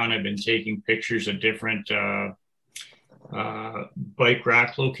around town, I've been taking pictures of different bike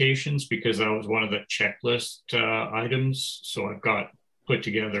rack locations because that was one of the checklist items. So I've got put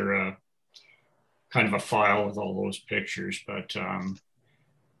together kind of a file with all those pictures, but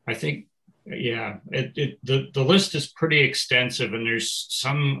I think, yeah, the list is pretty extensive, and there's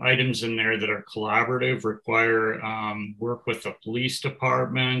some items in there that are collaborative, require work with the police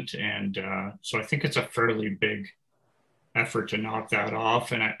department, and so I think it's a fairly big effort to knock that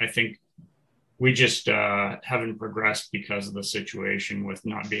off, and I think we just haven't progressed because of the situation with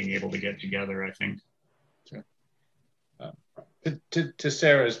not being able to get together, I think. To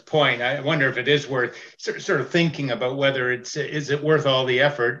Sarah's point, I wonder if it is worth sort of thinking about whether is it worth all the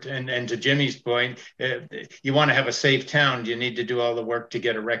effort. And to Jimmy's point, you want to have a safe town, you need to do all the work to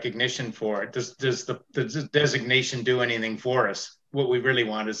get a recognition for it. Does the designation do anything for us? What we really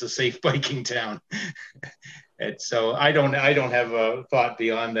want is a safe biking town. And so I don't have a thought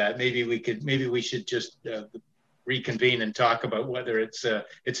beyond that. Maybe we should just reconvene and talk about whether it's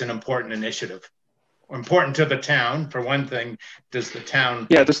an important initiative. Important to the town, for one thing. Does the town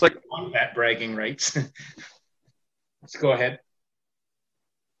just like want that bragging rights? Let's go ahead.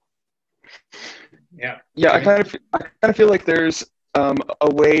 Yeah. I kind of feel like there's a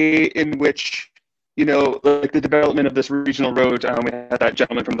way in which, like the development of this regional road. We had that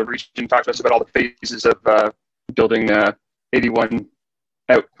gentleman from the region talk to us about all the phases of building 81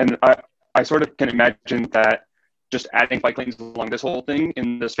 out, and I sort of can imagine that just adding bike lanes along this whole thing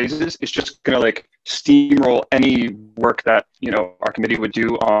in those phases is just going to like steamroll any work that, our committee would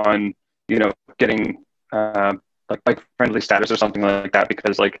do on, getting like bike friendly status or something like that.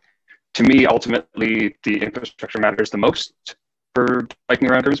 Because like, to me, ultimately the infrastructure matters the most for biking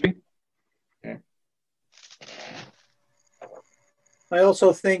around Grimsby. Okay. I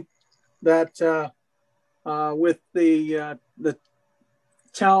also think that with the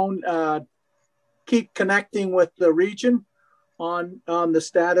town keep connecting with the region on the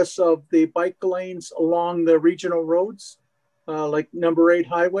status of the bike lanes along the regional roads, like number 8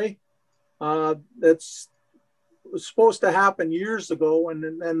 highway. That's was supposed to happen years ago,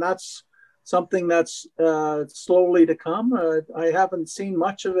 and that's something that's slowly to come. I haven't seen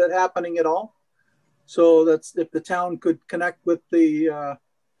much of it happening at all. So that's if the town could connect with the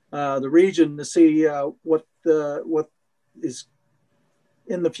region to see what is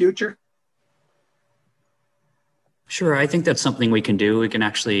in the future. Sure, I think that's something we can do. We can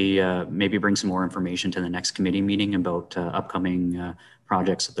actually maybe bring some more information to the next committee meeting about upcoming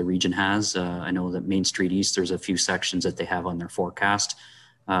projects that the region has. I know that Main Street East, there's a few sections that they have on their forecast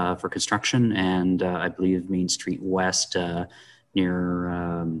for construction, and I believe Main Street West near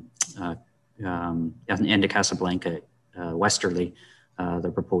end of Casablanca, westerly,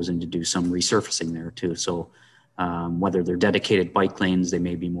 they're proposing to do some resurfacing there too. So whether they're dedicated bike lanes, they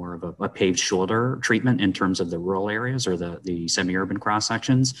may be more of a paved shoulder treatment in terms of the rural areas or the semi-urban cross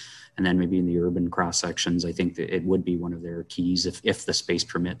sections. And then maybe in the urban cross sections, I think that it would be one of their keys if the space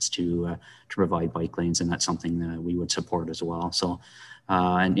permits to provide bike lanes. And that's something that we would support as well. So,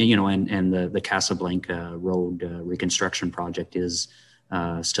 and the Casablanca Road reconstruction project is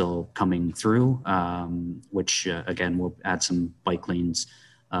still coming through, which again, will add some bike lanes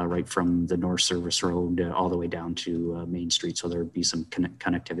right from the North Service Road all the way down to Main Street. So there'd be some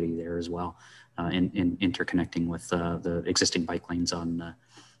connectivity there as well, in interconnecting with the existing bike lanes on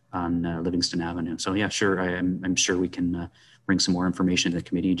Livingston Avenue. So yeah, sure. I'm sure we can bring some more information to the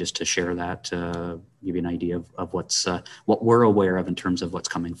committee just to share that, give you an idea of what we're aware of in terms of what's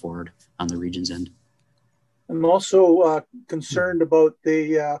coming forward on the region's end. I'm also concerned about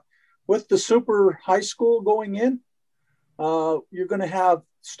with the super high school going in, you're going to have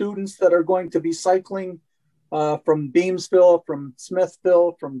students that are going to be cycling from Beamsville, from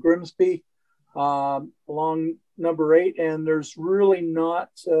Smithville, from Grimsby, along number 8, and there's really not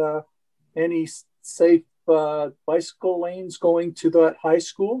any safe bicycle lanes going to that high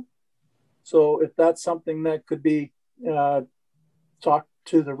school. So if that's something that could be talked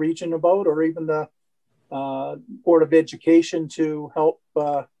to the region about, or even the Board of Education to help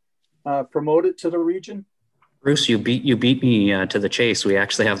promote it to the region. Bruce, you beat me to the chase. We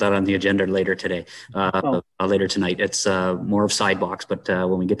actually have that on the agenda later today, later tonight. It's more of sidewalks, but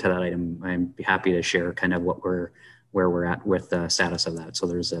when we get to that item, I'm happy to share kind of where we're at with the status of that. So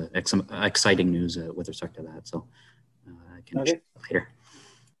there's some exciting news with respect to that. So I can share that later.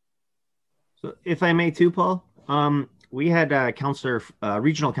 So if I may too, Paul, we had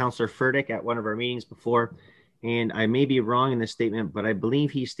regional councillor Furtick at one of our meetings before, and I may be wrong in this statement, but I believe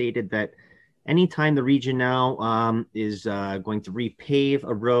he stated that anytime the region now is going to repave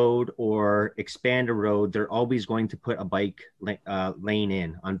a road or expand a road, they're always going to put a bike lane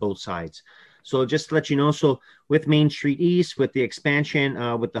in on both sides. So just to let you know, so with Main Street East, with the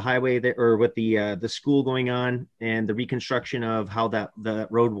expansion, with the highway there, or with the school going on and the reconstruction of how the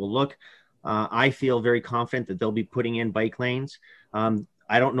road will look, I feel very confident that they'll be putting in bike lanes.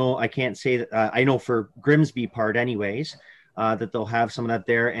 I don't know, I can't say that, I know for Grimsby part anyways, that they'll have some of that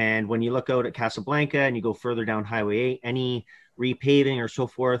there. And when you look out at Casablanca and you go further down Highway 8, any repaving or so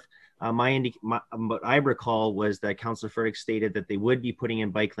forth, what I recall was that Councillor Furtick stated that they would be putting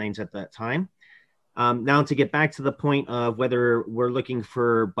in bike lanes at that time. Now to get back to the point of whether we're looking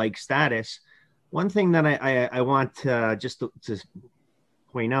for bike status, one thing that I want just to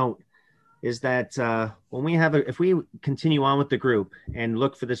point out is that when we have if we continue on with the group and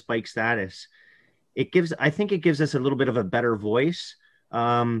look for this bike status, I think it gives us a little bit of a better voice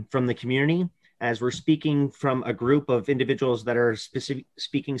from the community, as we're speaking from a group of individuals that are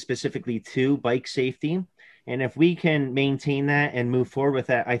speaking specifically to bike safety. And if we can maintain that and move forward with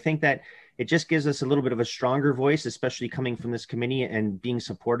that, I think that it just gives us a little bit of a stronger voice, especially coming from this committee and being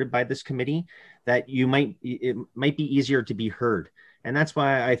supported by this committee, that it might be easier to be heard. And that's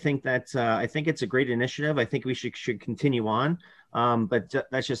why I think that I think it's a great initiative. I think we should continue on, but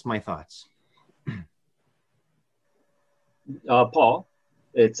that's just my thoughts. Paul,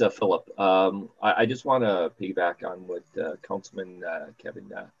 it's Philip. I just want to piggyback on what Councilman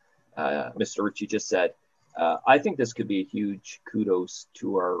Kevin, Mr. Ritchie just said. I think this could be a huge kudos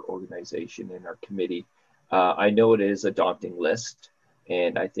to our organization and our committee. I know it is a daunting list,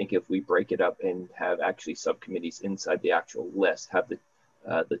 and I think if we break it up and have actually subcommittees inside the actual list, have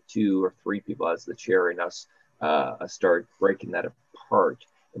the 2 or 3 people as the chair and us start breaking that apart,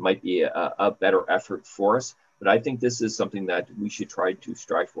 it might be a better effort for us. But I think this is something that we should try to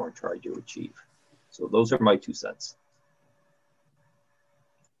strive for and try to achieve. So those are my 2 cents.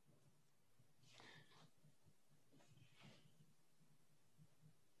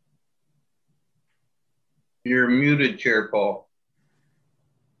 You're muted, Chair Paul.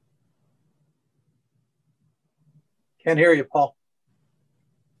 Can't hear you, Paul.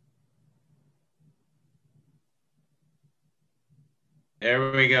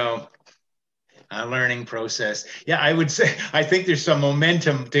 There we go. A learning process. Yeah, I would say, I think there's some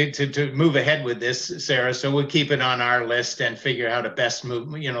momentum to move ahead with this, Sarah. So we'll keep it on our list and figure out how to best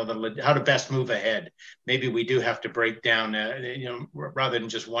move, how to best move ahead. Maybe we do have to break down, rather than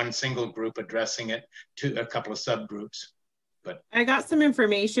just one single group addressing it, to a couple of subgroups. But I got some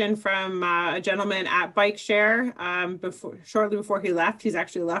information from a gentleman at Bike Share shortly before he left. He's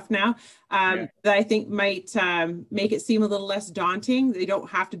actually left now. That I think might make it seem a little less daunting. They don't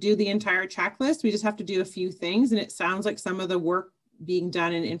have to do the entire checklist. We just have to do a few things. And it sounds like some of the work being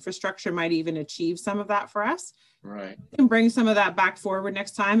done in infrastructure might even achieve some of that for us. Right. We can bring some of that back forward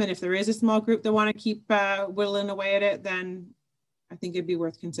next time. And if there is a small group that want to keep whittling away at it, then I think it'd be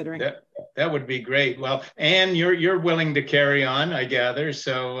worth considering. That would be great. Well, Anne, you're willing to carry on, I gather.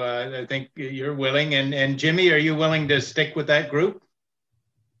 So I think you're willing. And Jimmy, are you willing to stick with that group?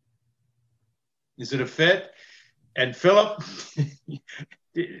 Is it a fit? And Philip,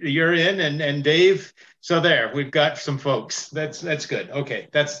 you're in, and Dave. So there, we've got some folks. That's good. Okay,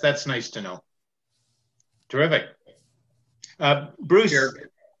 that's nice to know. Terrific. Bruce. Sure.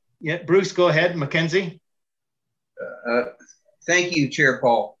 Yeah, Bruce, go ahead. Mackenzie. Thank you, Chair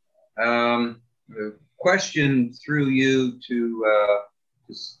Paul. The question through you to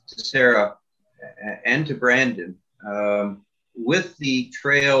Sarah and to Brandon. With the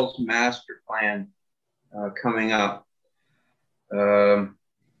Trails Master Plan coming up, I'm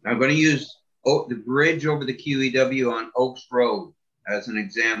going to use the bridge over the QEW on Oaks Road as an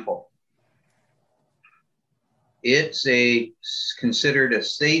example. It's considered a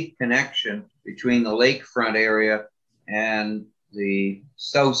safe connection between the lakefront area and the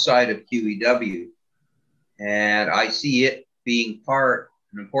south side of QEW. And I see it being an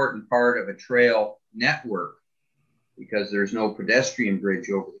important part of a trail network because there's no pedestrian bridge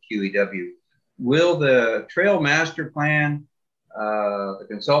over the QEW. Will the Trail Master Plan, the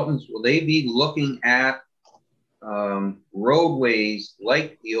consultants, will they be looking at roadways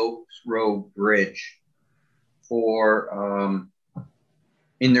like the Oaks Road Bridge in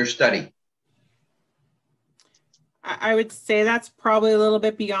their study? I would say that's probably a little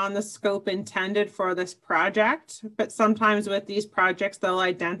bit beyond the scope intended for this project, but sometimes with these projects, they'll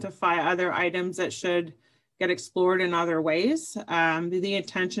identify other items that should get explored in other ways. The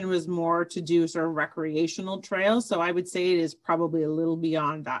intention was more to do sort of recreational trails. So I would say it is probably a little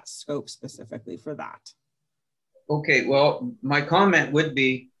beyond that scope specifically for that. Okay, well, my comment would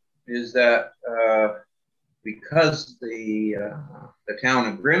be is that because the town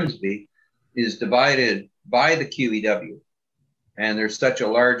of Grimsby is divided by the QEW, and there's such a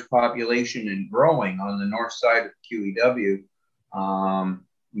large population and growing on the north side of the QEW,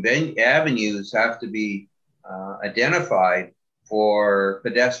 then avenues have to be identified for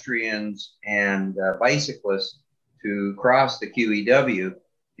pedestrians and bicyclists to cross the QEW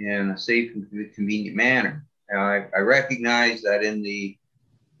in a safe and convenient manner. Now, I recognize that in the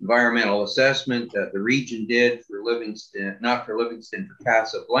environmental assessment that the region did for Livingston, not for Livingston, for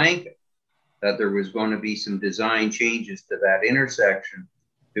Casablanca, that there was going to be some design changes to that intersection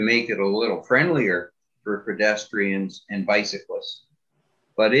to make it a little friendlier for pedestrians and bicyclists.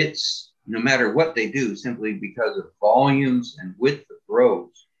 But it's, no matter what they do, simply because of volumes and width of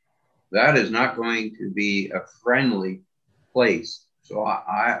roads, that is not going to be a friendly place. So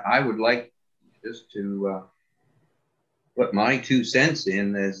I would like just to put my 2 cents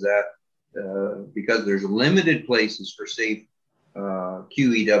in, is that because there's limited places for safe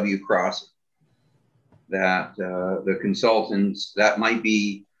QEW crossing, that the consultants, that might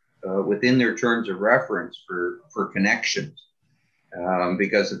be within their terms of reference for connections,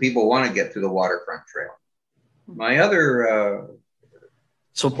 because the people want to get to the waterfront trail. My other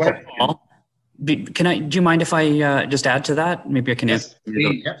question, Paul, do you mind if I just add to that? Maybe I can answer.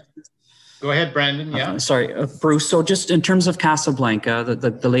 Yep. Go ahead, Brandon. Yeah. Sorry, Bruce. So just in terms of Casablanca,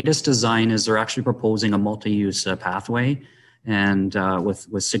 the latest design is they're actually proposing a multi-use pathway, and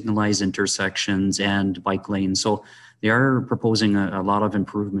with signalized intersections and bike lanes. So they are proposing a lot of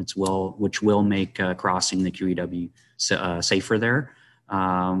improvements which will make crossing the QEW safer there.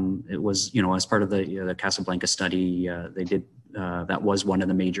 It was, as part of the Casablanca study, they did, that was one of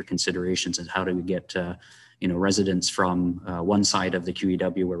the major considerations, is how do we get residents from one side of the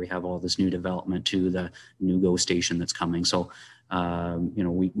QEW, where we have all this new development, to the new GO station that's coming. So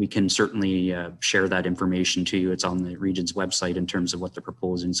we can certainly share that information to you. It's on the region's website in terms of what they're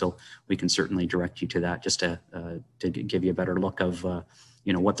proposing. So we can certainly direct you to that, just to give you a better look of,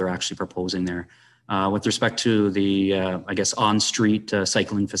 what they're actually proposing there. With respect to the, I guess, on-street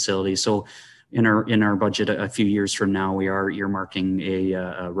cycling facility. So in our budget a few years from now, we are earmarking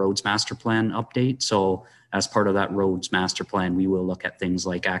a roads master plan update. So as part of that roads master plan, we will look at things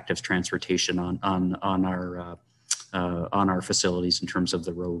like active transportation on our facilities in terms of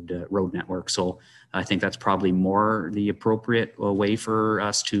the road network. So I think that's probably more the appropriate way for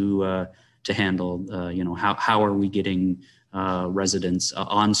us to handle. How are we getting residents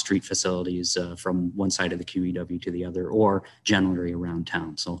on street facilities from one side of the QEW to the other, or generally around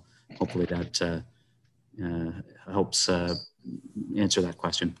town. So hopefully that helps answer that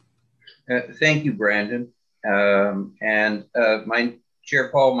question. Thank you, Brandon. My Chair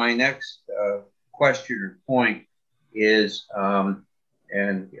Paul, my next question or point is,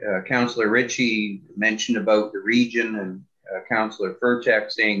 Councillor Ritchie mentioned about the region, and Councillor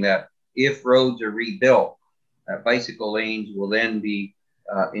Furtek saying that if roads are rebuilt, bicycle lanes will then be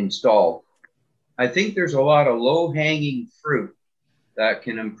installed. I think there's a lot of low-hanging fruit that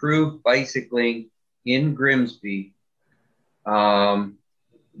can improve bicycling in Grimsby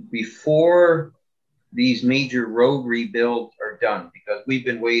before these major road rebuilds are done, because we've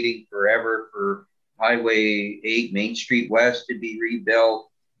been waiting forever for Highway 8 Main Street West to be rebuilt.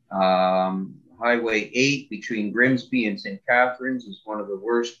 Highway 8 between Grimsby and St. Catharines is one of the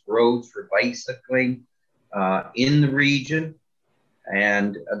worst roads for bicycling in the region.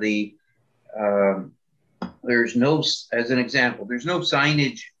 And there's no, as an example, there's no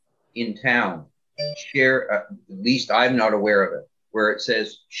signage in town, at least I'm not aware of it, where it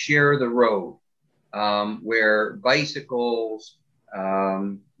says share the road, where bicycles,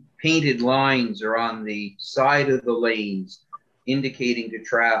 painted lines are on the side of the lanes indicating to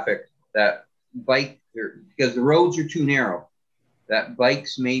traffic that because the roads are too narrow, that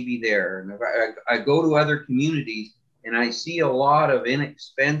bikes may be there. And if I go to other communities and I see a lot of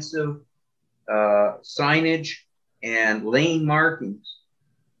inexpensive signage and lane markings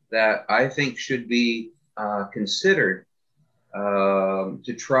that I think should be considered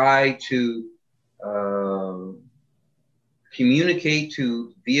to try to communicate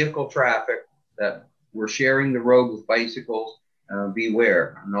to vehicle traffic that we're sharing the road with bicycles,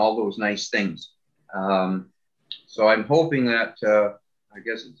 beware, and all those nice things. So I'm hoping that, I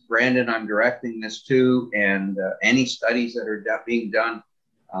guess it's Brandon I'm directing this to, and any studies that are being done,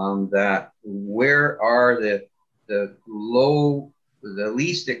 that where are the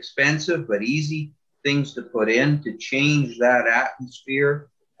least expensive but easy things to put in to change that atmosphere,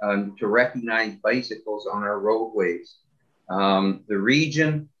 to recognize bicycles on our roadways. The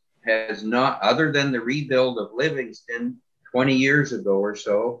region has not, other than the rebuild of Livingston 20 years ago or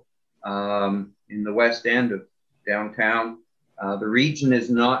so, in the west end of downtown, the region has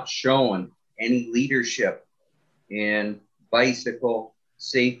not shown any leadership in bicycle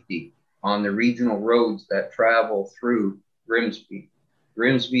safety on the regional roads that travel through Grimsby.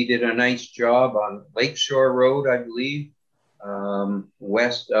 Grimsby did a nice job on Lakeshore Road, I believe,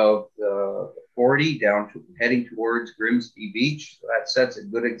 west of the 40 down to heading towards Grimsby Beach. So that sets a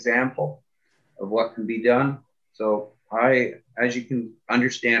good example of what can be done. So as you can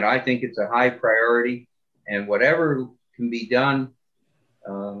understand, I think it's a high priority, and whatever can be done,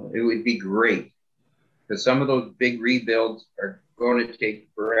 it would be great, because some of those big rebuilds are going to take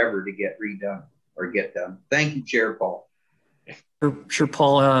forever to get redone or get done. Thank you, Chair Paul. Sure,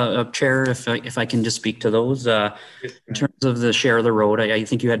 Paul, Chair, if I can just speak to those. In terms of the share of the road, I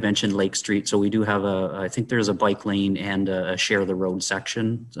think you had mentioned Lake Street. So we do have I think there's a bike lane and a share of the road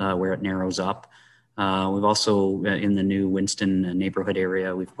section where it narrows up. We've also, in the new Winston neighborhood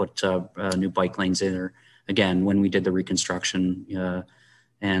area, we've put new bike lanes in there, again, when we did the reconstruction.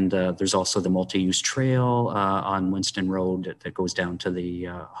 And there's also the multi-use trail on Winston Road that goes down to the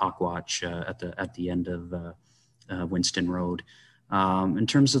Hawkwatch at the end of Winston Road. In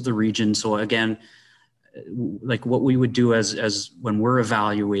terms of the region, so again, like what we would do as when we're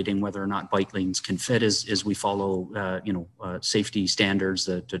evaluating whether or not bike lanes can fit is we follow safety standards,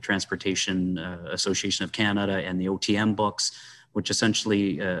 the Transportation Association of Canada and the OTM books, which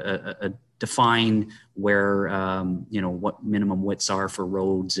essentially define where what minimum widths are for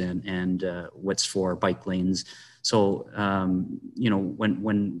roads and widths for bike lanes. So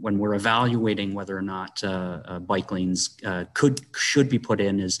when we're evaluating whether or not bike lanes should be put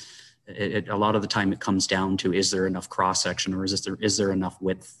in, a lot of the time it comes down to, is there enough cross section, or is there enough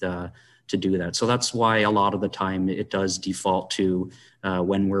width to do that? So that's why a lot of the time it does default to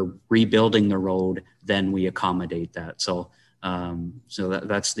when we're rebuilding the road, then we accommodate that. So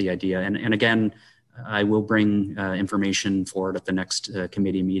that's the idea. And again, I will bring information forward at the next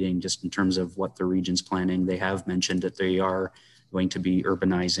committee meeting, just in terms of what the region's planning. They have mentioned that they are going to be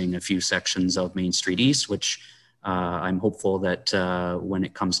urbanizing a few sections of Main Street East, which I'm hopeful that when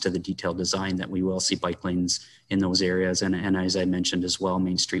it comes to the detailed design that we will see bike lanes in those areas. And as I mentioned as well,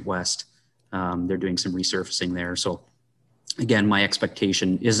 Main Street West, they're doing some resurfacing there. So again, my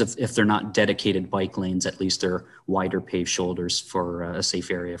expectation is if they're not dedicated bike lanes, at least they're wider paved shoulders for a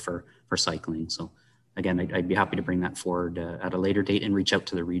safe area for cycling. So again, I'd be happy to bring that forward at a later date and reach out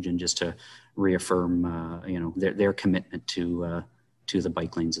to the region just to reaffirm, you know, their commitment to the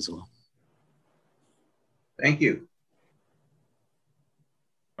bike lanes as well. Thank you.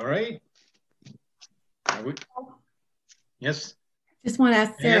 All right. Yes. Just want to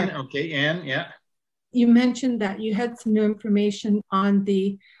ask Sarah. Ann, okay, Ann, yeah. You mentioned that you had some new information on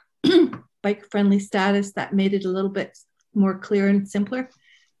the bike-friendly status that made it a little bit more clear and simpler.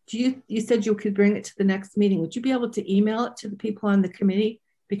 You said you could bring it to the next meeting. Would you be able to email it to the people on the committee?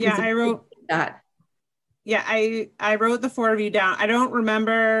 Because yeah, I wrote that. Yeah, I wrote the 4 of you down. I don't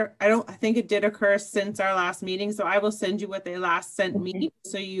remember. I think it did occur since our last meeting. So I will send you what they last sent me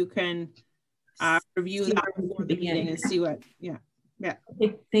so you can review that before the meeting and see what, yeah.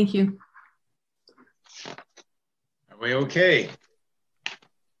 Okay, thank you. Are we okay?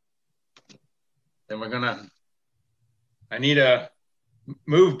 Then I need a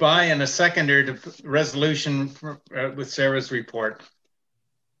move by and a seconder to resolution with Sarah's report.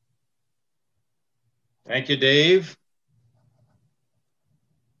 Thank you, Dave.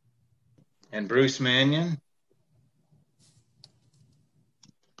 And Bruce Mannion.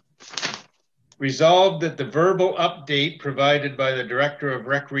 Resolved that the verbal update provided by the Director of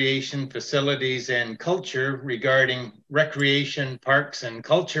Recreation, Facilities and Culture regarding recreation, parks and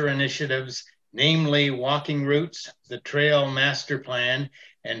culture initiatives, namely walking routes, the trail master plan,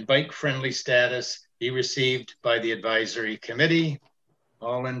 and bike-friendly status be received by the advisory committee.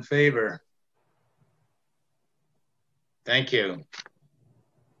 All in favor? Thank you.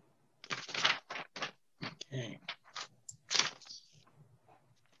 Okay.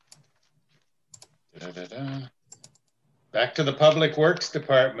 Back to the Public Works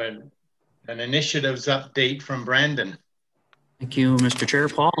Department. An initiatives update from Brandon. Thank you, Mr. Chair,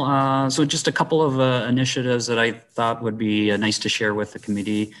 Paul. So just a couple of initiatives that I thought would be nice to share with the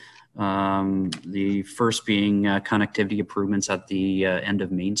committee. The first being connectivity improvements at the end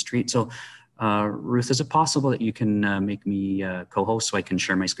of Main Street. So Ruth, is it possible that you can make me co-host so I can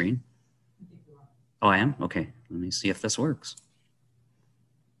share my screen? Oh, I am? Okay, let me see if this works.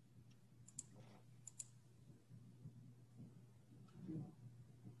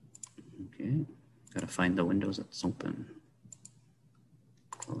 Okay, gotta find the windows that's open.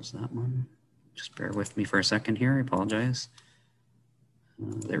 Close that one. Just bear with me for a second here, I apologize.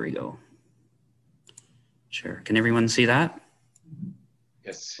 There we go. Sure, can everyone see that?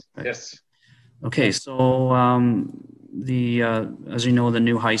 Yes, right. Yes. Okay, so as you know, the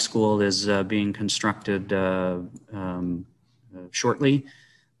new high school is being constructed shortly.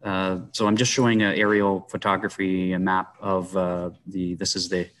 So I'm just showing an aerial photography, a map of this is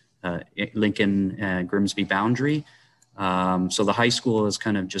the Lincoln Grimsby boundary. So the high school is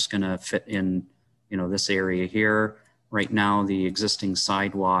kind of just going to fit in, you know, this area here. Right now, the existing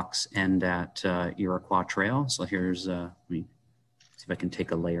sidewalks end at Iroquois Trail. So here's, let me see if I can take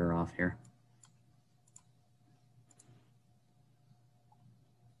a layer off here.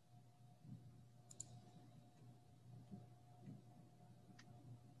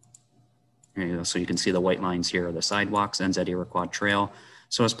 There you go. So you can see the white lines here are the sidewalks, ends at Iroquois Trail.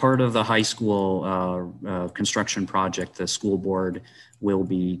 So as part of the high school construction project, the school board will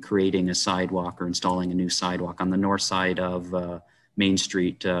be creating a sidewalk or installing a new sidewalk on the north side of Main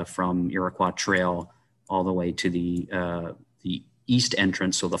Street from Iroquois Trail all the way to the east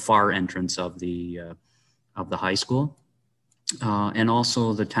entrance, so the far entrance of the high school. And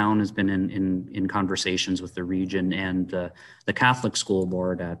also the town has been in conversations with the region and the Catholic school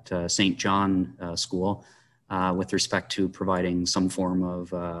board at St. John School with respect to providing some form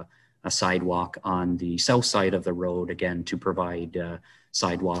of a sidewalk on the south side of the road, again, to provide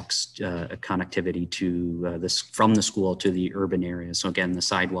sidewalks connectivity to from the school to the urban area. So again, the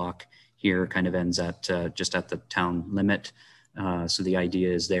sidewalk here kind of ends at just at the town limit. So the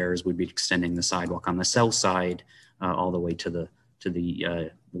idea is we'd be extending the sidewalk on the south side all the way to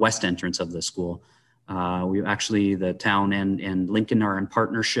the west entrance of the school. We actually, the town and Lincoln are in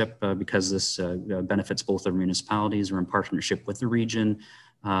partnership because this benefits both the municipalities. We're in partnership with the region,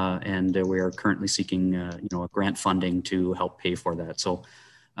 and we are currently seeking, a grant funding to help pay for that. So,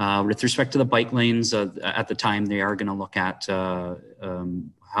 with respect to the bike lanes, at the time they are going to look at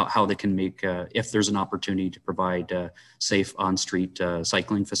how they can make, if there's an opportunity to provide safe on-street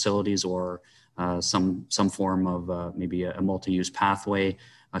cycling facilities or some form of maybe a multi-use pathway.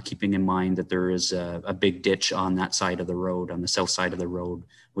 keeping in mind that there is a big ditch on that side of the road, on the south side of the road,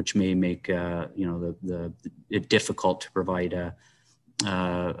 which may make it difficult to provide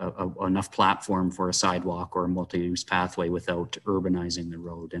enough platform for a sidewalk or a multi-use pathway without urbanizing the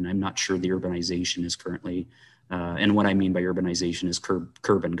road. And I'm not sure the urbanization is currently, and what I mean by urbanization is curb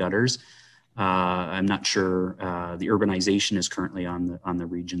and gutters. I'm not sure the urbanization is currently on the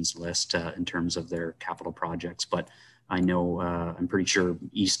region's list in terms of their capital projects, but I know I'm pretty sure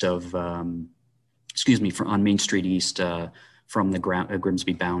east of, on Main Street East, from the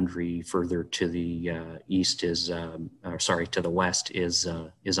Grimsby boundary further to the east is, to the west is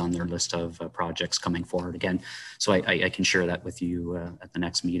on their list of projects coming forward again. So I can share that with you at the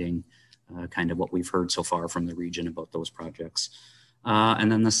next meeting, kind of what we've heard so far from the region about those projects.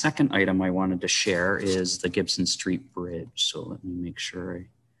 And then the second item I wanted to share is the Gibson Street Bridge. So let me make sure I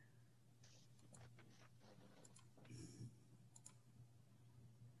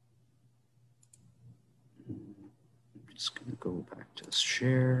just going to go back to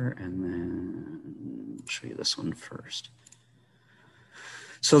share and then show you this one first.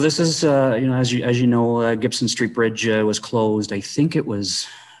 So this is, as you know, Gibson Street Bridge was closed. I think it was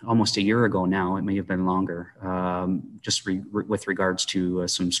almost a year ago now. It may have been longer, just with regards to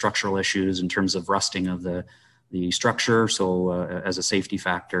some structural issues in terms of rusting of the structure. So as a safety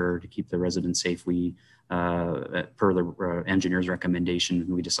factor to keep the residents safe, we, per the engineer's recommendation,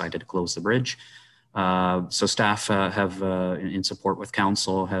 we decided to close the bridge. So staff have, in support with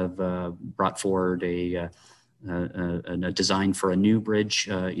council, have brought forward a design for a new bridge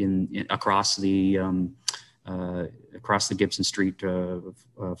across the Gibson Street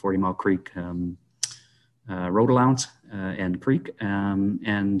 40 Mile Creek road allowance and creek,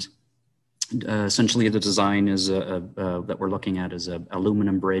 and essentially the design is that we're looking at is a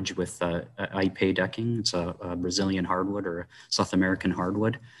aluminum bridge with IPA decking. It's a Brazilian hardwood or a South American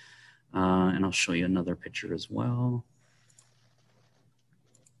hardwood. And I'll show you another picture as well.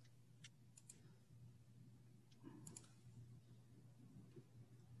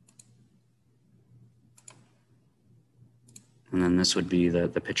 And then this would be the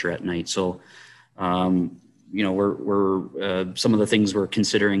picture at night. So, we're some of the things we're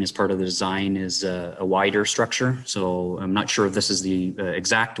considering as part of the design is a wider structure. So I'm not sure if this is the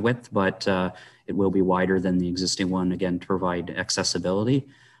exact width, but it will be wider than the existing one, again, to provide accessibility.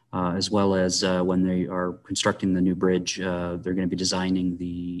 As well as when they are constructing the new bridge, they're going to be designing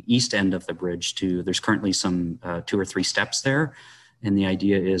the east end of the bridge there's currently some 2 or 3 steps there. And the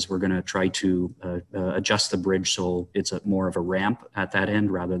idea is we're going to try to adjust the bridge so it's more of a ramp at that end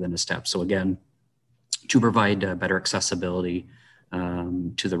rather than a step. So again, to provide better accessibility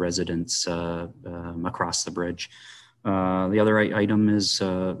to the residents across the bridge. The other item is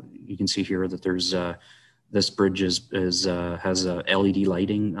you can see here that there's this bridge has LED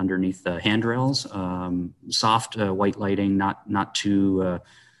lighting underneath the handrails, soft white lighting, not too,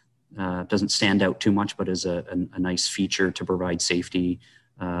 doesn't stand out too much, but is a nice feature to provide safety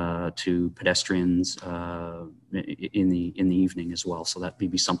to pedestrians in the evening as well. So that may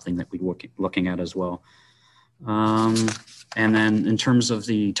be something that we'd be looking at as well. And then in terms of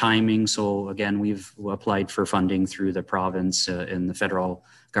the timing, so again, we've applied for funding through the province and the federal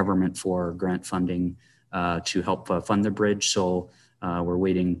government for grant funding to help fund the bridge. So we're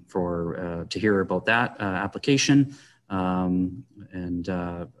waiting to hear about that application. And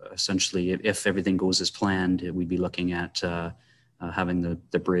essentially, if everything goes as planned, we'd be looking at having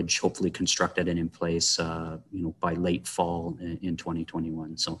the bridge hopefully constructed and in place, by late fall in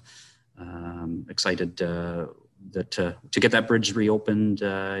 2021. So excited to get that bridge reopened.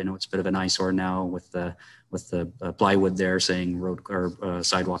 It's a bit of an eyesore now with the plywood there saying road or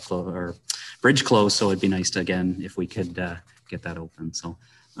sidewalk or bridge closed. So it'd be nice to, again, if we could get that open. So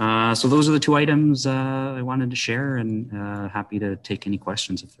so those are the 2 items I wanted to share, and happy to take any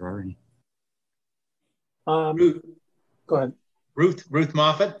questions if there are any. Ruth, go ahead. Ruth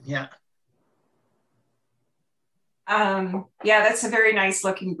Moffat, yeah. Yeah, that's a very nice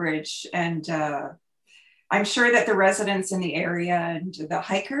looking bridge, and I'm sure that the residents in the area and the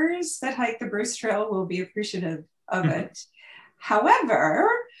hikers that hike the Bruce Trail will be appreciative of it. However,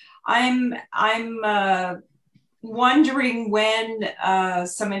 I'm wondering when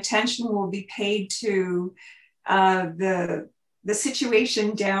some attention will be paid to the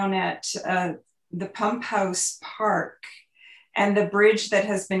situation down at the Pump House Park and the bridge that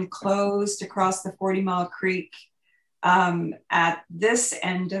has been closed across the 40 Mile Creek at this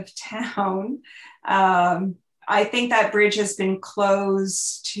end of town. I think that bridge has been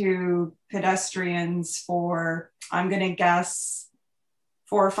closed to pedestrians for, I'm going to guess,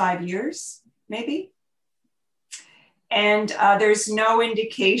 4 or 5 years, maybe. And there's no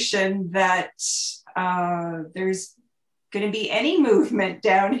indication that there's going to be any movement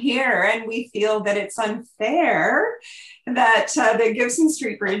down here. And we feel that it's unfair that the Gibson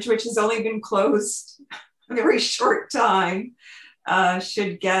Street Bridge, which has only been closed a very short time,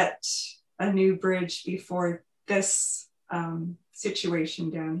 should get a new bridge before this situation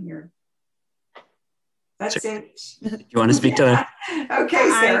down here. That's it. Do you want to speak to that? Okay,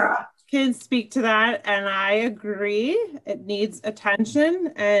 Sarah. I can speak to that, and I agree. It needs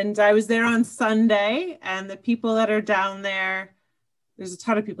attention. And I was there on Sunday, and the people that are down there, there's a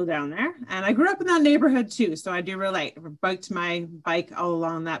ton of people down there. And I grew up in that neighborhood too, so I do relate. I've biked my bike all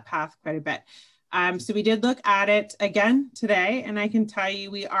along that path quite a bit. So we did look at it again today, and I can tell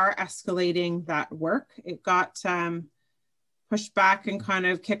you we are escalating that work. It got pushed back and kind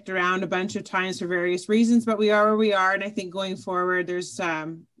of kicked around a bunch of times for various reasons, but we are where we are. And I think going forward, there's,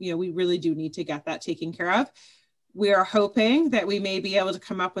 we really do need to get that taken care of. We are hoping that we may be able to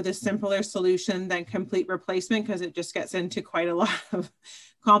come up with a simpler solution than complete replacement, because it just gets into quite a lot of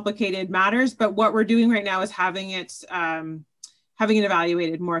complicated matters. But what we're doing right now is having it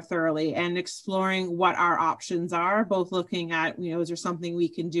evaluated more thoroughly and exploring what our options are, both looking at, is there something we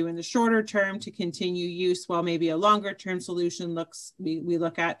can do in the shorter term to continue use, while maybe a longer term solution we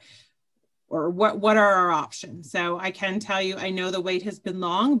look at, or what are our options. So I can tell you, I know the wait has been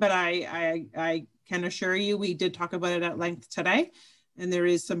long, but I can assure you, we did talk about it at length today, and there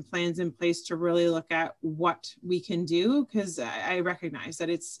is some plans in place to really look at what we can do, because I recognize that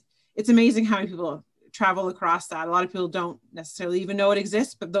it's amazing how many people travel across that. A lot of people don't necessarily even know it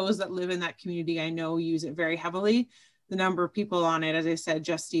exists, but those that live in that community, I know, use it very heavily. The number of people on it, as I said,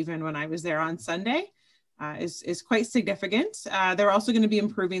 just even when I was there on Sunday, is quite significant. They're also going to be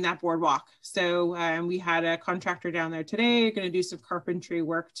improving that boardwalk. So we had a contractor down there today, going to do some carpentry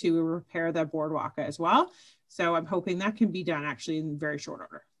work to repair the boardwalk as well. So I'm hoping that can be done actually in very short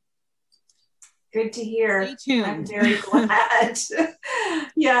order. Good to hear. Stay tuned. I'm very glad.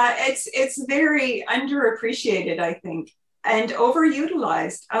 Yeah, it's very underappreciated, I think, and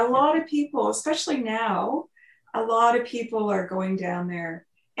overutilized. A lot of people, especially now, a lot of people are going down there,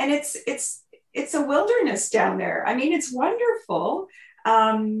 and it's a wilderness down there. I mean, it's wonderful.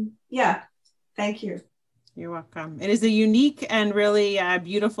 Yeah, thank you. You're welcome. It is a unique and really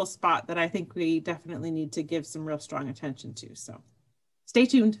beautiful spot that I think we definitely need to give some real strong attention to. So stay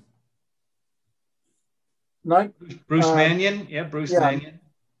tuned. Bruce Mannion. Yeah, Bruce Mannion.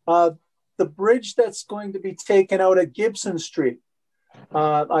 The bridge that's going to be taken out at Gibson Street.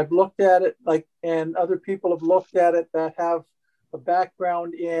 I've looked at it, and other people have looked at it that have a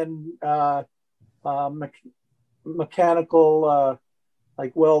background in mechanical,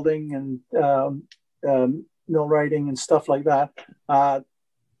 like welding and millwrighting and stuff like that.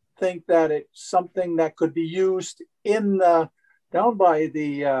 Think that it's something that could be used in down by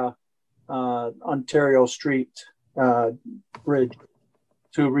the Ontario Street bridge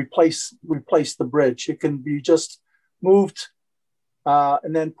to replace the bridge. It can be just moved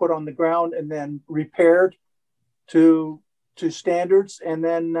and then put on the ground and then repaired to standards and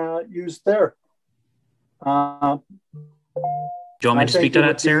then used there. Do you want me to speak to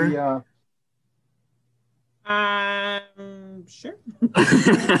that, Sarah? Sure.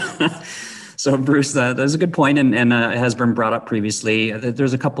 So Bruce, that's a good point, and it has been brought up previously.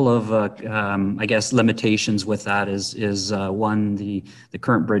 There's a couple of, I guess, limitations with that. Is one, the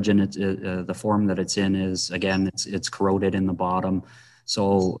current bridge in the form that it's in is, again, it's corroded in the bottom.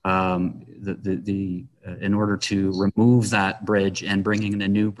 So in order to remove that bridge and bring in a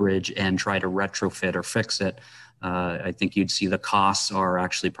new bridge and try to retrofit or fix it, I think you'd see the costs are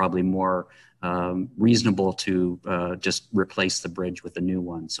actually probably more reasonable to just replace the bridge with a new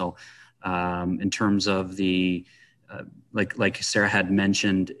one. So in terms of the, like Sarah had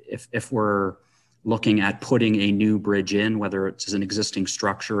mentioned, if we're looking at putting a new bridge in, whether it's an existing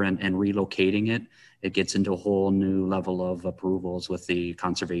structure and relocating it, it gets into a whole new level of approvals with the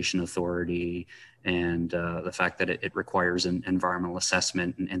Conservation Authority and the fact that it requires an environmental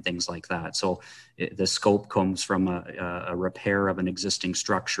assessment and things like that. So the scope comes from a repair of an existing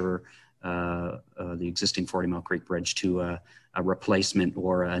structure, the existing 40 Mile Creek Bridge, to a replacement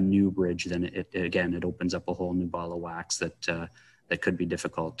or a new bridge. Then it opens up a whole new ball of wax that could be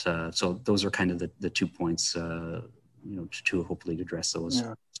difficult. So those are kind of the 2 points, to hopefully address those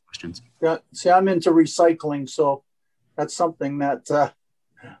questions. Yeah, see, I'm into recycling, so that's something that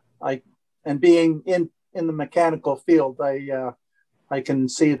being in the mechanical field, I can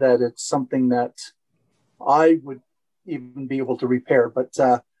see that it's something that I would even be able to repair. But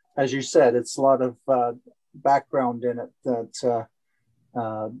as you said, it's a lot of background in it that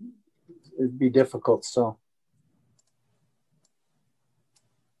it'd be difficult. So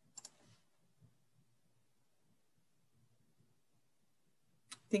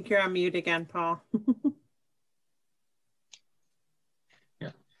think you're on mute again, Paul.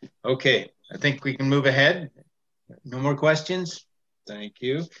 Yeah. Okay, I think we can move ahead. No more questions? Thank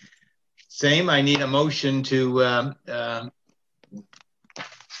you. Same, I need a motion to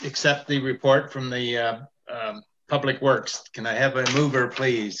accept the report from the Public Works. Can I have a mover,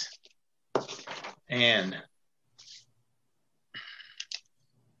 please? Anne.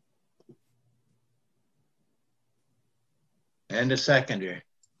 And a seconder.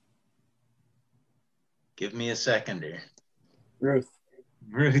 Give me a seconder. Ruth.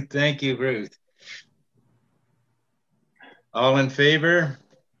 Ruth, thank you, Ruth. All in favor?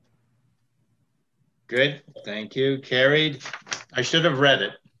 Good, thank you. Carried. I should have read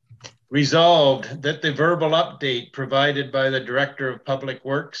it. Resolved that the verbal update provided by the Director of Public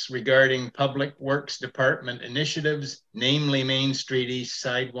Works regarding Public Works Department initiatives, namely Main Street East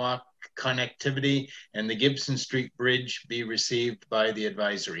sidewalk connectivity and the Gibson Street Bridge, be received by the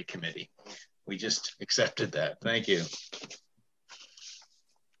Advisory Committee. We just accepted that. Thank you.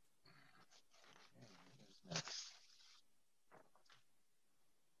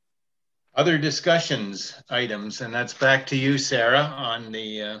 Other discussions items, and that's back to you, Sarah, on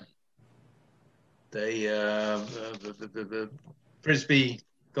the Frisbee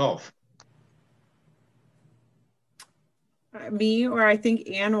golf. Me, or I think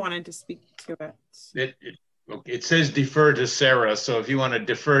Anne wanted to speak to it. It says defer to Sarah, so if you want to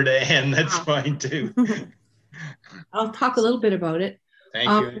defer to Anne, that's fine too. I'll talk a little bit about it. Thank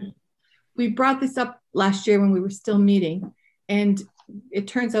you. We brought this up last year when we were still meeting, and it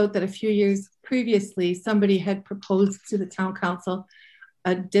turns out that a few years previously, somebody had proposed to the town council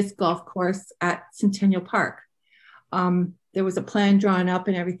a disc golf course at Centennial Park. There was a plan drawn up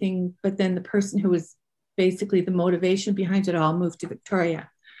and everything, but then the person who was basically the motivation behind it all moved to Victoria.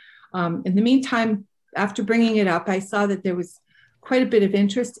 In the meantime, after bringing it up, I saw that there was quite a bit of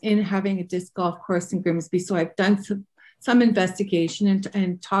interest in having a disc golf course in Grimsby. So I've done some investigation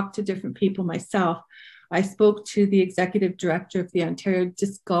and talked to different people myself. I spoke to the executive director of the Ontario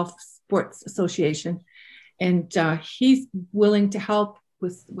Disc Golf Sports Association, and he's willing to help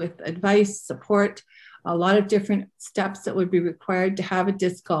with advice, support, a lot of different steps that would be required to have a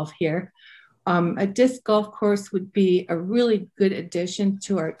disc golf here. A disc golf course would be a really good addition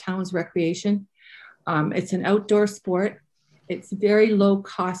to our town's recreation. It's an outdoor sport. It's very low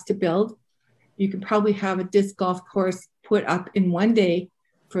cost to build. You can probably have a disc golf course put up in one day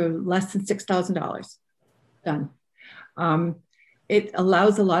for less than $6,000 done. It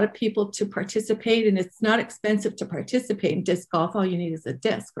allows a lot of people to participate, and it's not expensive to participate in disc golf. All you need is a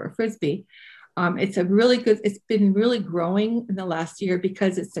disc or a Frisbee. It's been really growing in the last year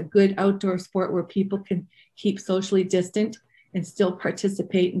because it's a good outdoor sport where people can keep socially distant and still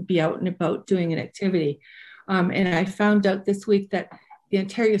participate and be out and about doing an activity. And I found out this week that the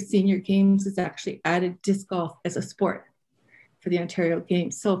Ontario Senior Games has actually added disc golf as a sport for the Ontario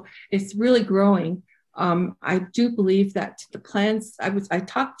Games. So it's really growing. I do believe that the plans, I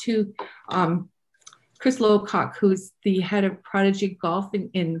talked to Chris Lowcock, who's the head of Prodigy Golf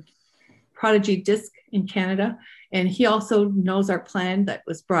in Prodigy Disc in Canada. And he also knows our plan that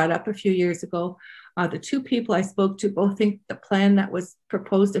was brought up a few years ago. The two people I spoke to both think the plan that was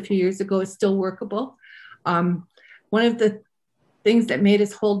proposed a few years ago is still workable. One of the things that made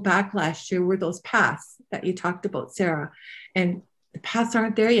us hold back last year were those paths that you talked about, Sarah. And the paths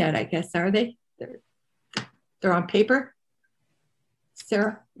aren't there yet, I guess, are they? They're on paper,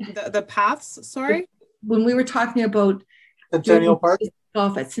 Sarah? The paths, sorry? When we were talking about Centennial Park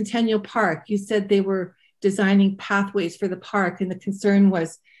golf at Centennial Park, you said they were designing pathways for the park, and the concern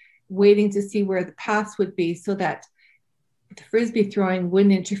was waiting to see where the paths would be so that the Frisbee throwing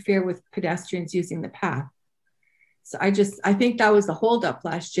wouldn't interfere with pedestrians using the path. So I think that was the holdup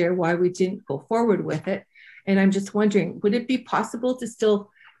last year, why we didn't go forward with it. And I'm just wondering, would it be possible to still,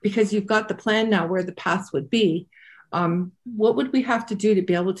 because you've got the plan now where the paths would be, what would we have to do to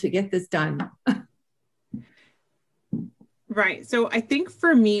be able to get this done? Right. So I think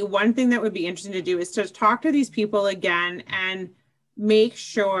for me, one thing that would be interesting to do is to talk to these people again and make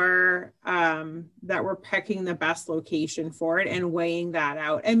sure that we're picking the best location for it and weighing that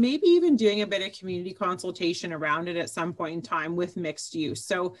out, and maybe even doing a bit of community consultation around it at some point in time with mixed use.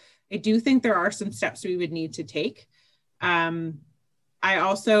 So I do think there are some steps we would need to take. I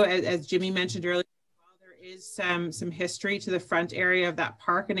also, as Jimmy mentioned earlier, there is some history to the front area of that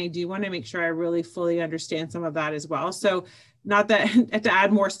park, and I do want to make sure I really fully understand some of that as well. So not that to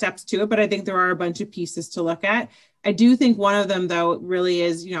add more steps to it, but I think there are a bunch of pieces to look at. I do think one of them, though, really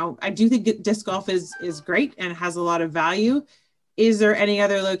is, I do think disc golf is great and has a lot of value. Is there any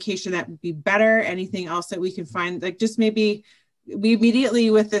other location that would be better? Anything else that we can find? Like just maybe we immediately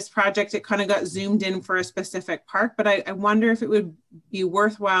with this project, it kind of got zoomed in for a specific park, but I wonder if it would be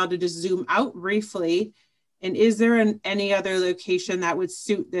worthwhile to just zoom out briefly. And is there any other location that would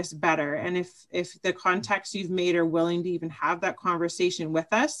suit this better? And if the contacts you've made are willing to even have that conversation with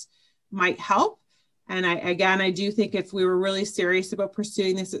us, might help. And I do think if we were really serious about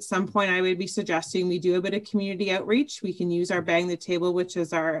pursuing this at some point, I would be suggesting we do a bit of community outreach. We can use our Bang the Table, which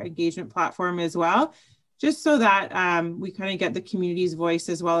is our engagement platform as well, just so that we kind of get the community's voice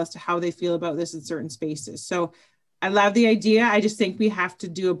as well as to how they feel about this in certain spaces. So I love the idea. I just think we have to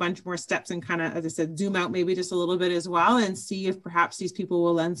do a bunch more steps and kind of, as I said, zoom out maybe just a little bit as well and see if perhaps these people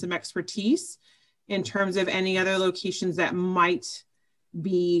will lend some expertise in terms of any other locations that might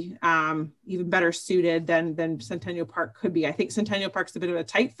be even better suited than Centennial Park could be. I think Centennial Park's a bit of a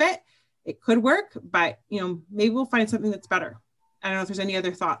tight fit. It could work, but maybe we'll find something that's better. I don't know if there's any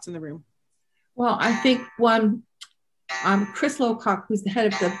other thoughts in the room. Well, I think one, Chris Lowcock, who's the head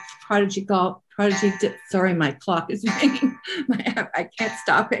of the sorry, my clock is ringing. I can't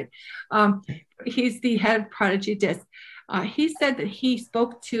stop it. He's the head of Prodigy Disc. He said that he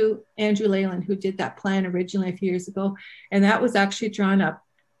spoke to Andrew Leyland, who did that plan originally a few years ago, and that was actually drawn up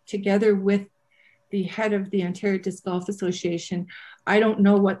together with the head of the Ontario Disc Golf Association. I don't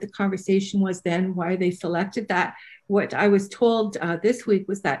know what the conversation was then, why they selected that. What I was told this week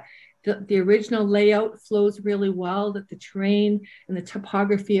was that the original layout flows really well, that the terrain and the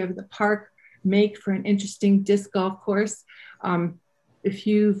topography of the park make for an interesting disc golf course. If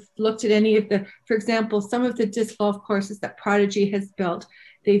you've looked at any of for example, some of the disc golf courses that Prodigy has built,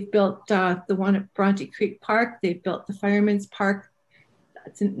 they've built the one at Bronte Creek Park, they've built the Fireman's Park,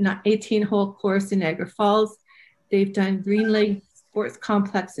 it's an 18-hole course in Niagara Falls. They've done Green Lake Sports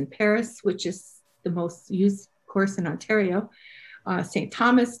Complex in Paris, which is the most used course in Ontario. St.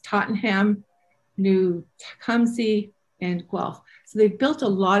 Thomas, Tottenham, New Tecumseh, and Guelph. So they've built a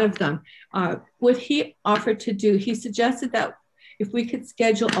lot of them. What he offered to do, he suggested that if we could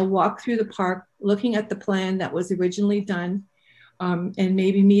schedule a walk through the park, looking at the plan that was originally done, and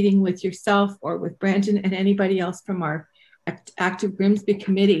maybe meeting with yourself or with Brandon and anybody else from our active Grimsby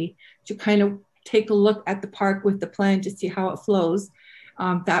committee to kind of take a look at the park with the plan to see how it flows.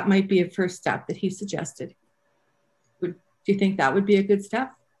 That might be a first step that he suggested. Do you think that would be a good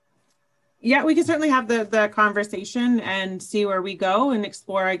step? Yeah, we can certainly have the conversation and see where we go and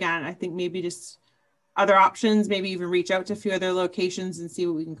explore again. I think maybe just other options, maybe even reach out to a few other locations and see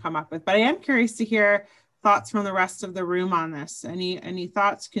what we can come up with. But I am curious to hear thoughts from the rest of the room on this. Any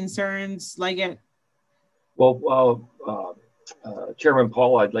thoughts, concerns, like it? Well, Chairman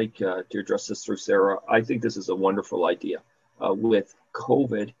Paul, I'd like to address this through Sarah. I think this is a wonderful idea. With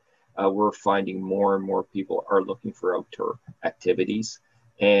COVID, we're finding more and more people are looking for outdoor activities.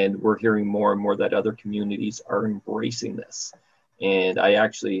 And we're hearing more and more that other communities are embracing this. And I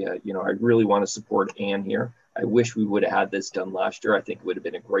actually, I really want to support Anne here. I wish we would have had this done last year. I think it would have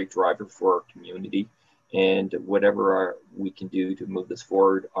been a great driver for our community. And whatever we can do to move this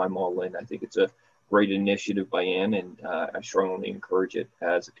forward, I'm all in. I think it's a great initiative by Anne, and I strongly encourage it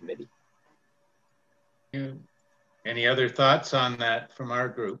as a committee. Any other thoughts on that from our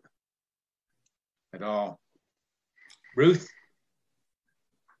group at all? Ruth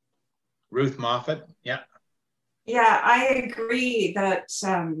Moffat, yeah. Yeah, I agree that, it's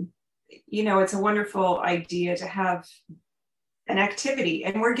a wonderful idea to have an activity,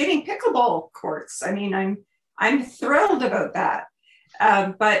 and we're getting pickleball courts. I mean, I'm thrilled about that.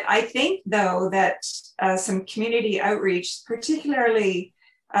 But I think though that some community outreach, particularly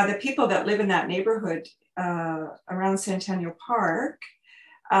the people that live in that neighborhood around Centennial Park,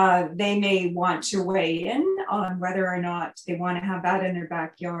 they may want to weigh in on whether or not they want to have that in their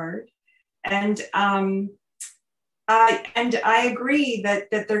backyard. And I agree that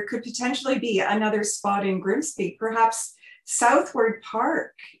there could potentially be another spot in Grimsby, perhaps Southward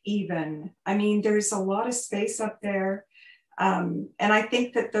Park even. I mean, there's a lot of space up there. And I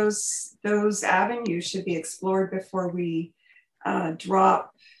think that those avenues should be explored before we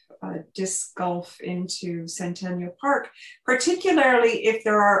drop disc golf into Centennial Park, particularly if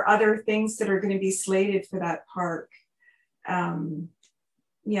there are other things that are going to be slated for that park.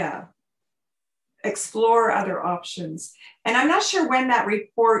 Yeah. Explore other options. And I'm not sure when that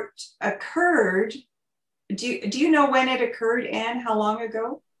report occurred. Do you know when it occurred, Anne? How long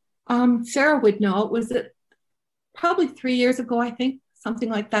ago? Sarah would know. It was probably 3 years ago, I think, something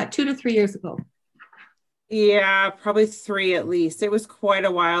like that, 2 to 3 years ago. Yeah, probably 3 at least. It was quite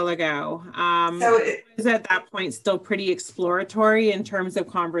a while ago. So it was at that point still pretty exploratory in terms of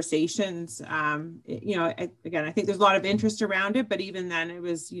conversations. Again, I think there's a lot of interest around it, but even then it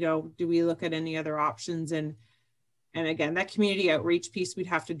was, do we look at any other options? And And again, that community outreach piece we'd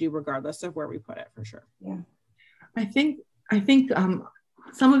have to do regardless of where we put it, for sure. Yeah, I think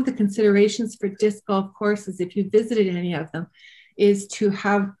some of the considerations for disc golf courses, if you visited any of them, is to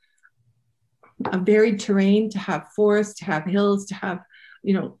have a varied terrain, to have forests, to have hills, to have,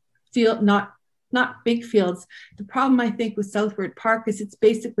 you know, field, not big fields. The problem I think with Southward Park is it's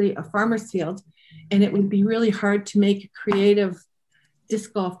basically a farmer's field, and it would be really hard to make a creative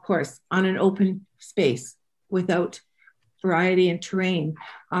disc golf course on an open space without variety and terrain.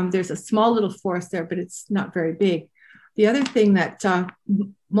 There's a small little forest there, but it's not very big. The other thing that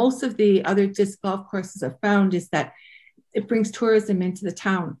most of the other disc golf courses have found is that it brings tourism into the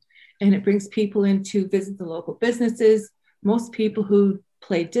town, and it brings people in to visit the local businesses. Most people who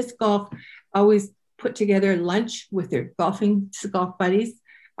play disc golf always put together lunch with their golf buddies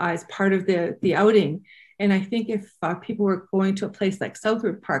as part of the outing. And I think if people were going to a place like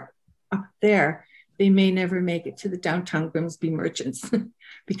Southwood Park up there, they may never make it to the downtown Grimsby merchants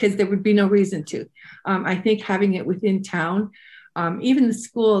because there would be no reason to. I think having it within town, even the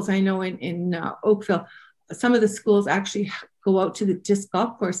schools, I know in Oakville, some of the schools actually go out to the disc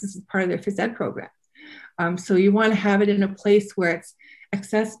golf courses as part of their phys ed program. So you want to have it in a place where it's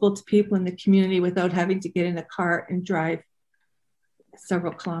accessible to people in the community without having to get in a car and drive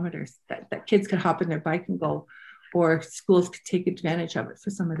several kilometers, that kids could hop on their bike and go, or schools could take advantage of it for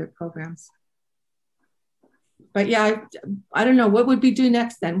some of their programs. But yeah, I don't know, what would we do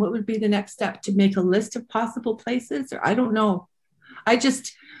next then? What would be the next step? To make a list of possible places? Or I don't know. I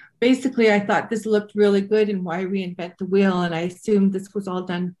thought this looked really good, and why reinvent the wheel? And I assumed this was all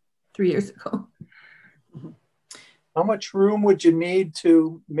done 3 years ago. How much room would you need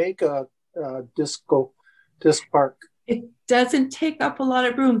to make a disc park? It doesn't take up a lot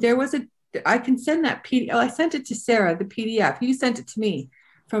of room. I can send that PDF. I sent it to Sarah, the PDF. You sent it to me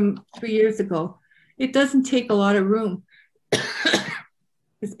from 3 years ago. It doesn't take a lot of room.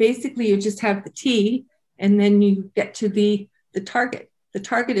 It's basically, you just have the tee, and then you get to the target. The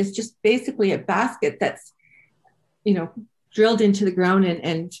target is just basically a basket that's, you know, drilled into the ground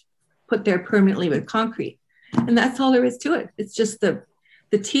and put there permanently with concrete. And that's all there is to it. It's just the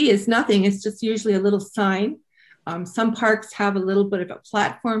tee is nothing. It's just usually a little sign. Some parks have a little bit of a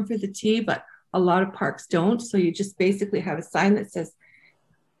platform for the tee, but a lot of parks don't. So you just basically have a sign that says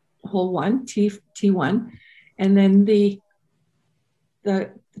hole 1, T1, and then the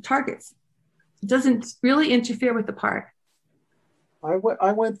targets. It doesn't really interfere with the park. I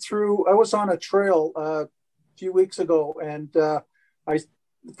was on a trail a few weeks ago, and the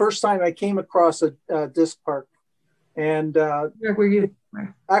first time I came across a disc park, and where were you?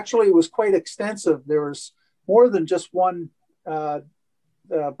 Actually, it was quite extensive. There was more than just one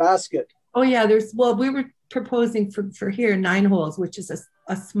basket. Oh yeah, we were proposing for here 9 holes, which is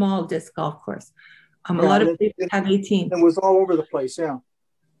a small disc golf course. A lot of people have 18. It was all over the place, yeah.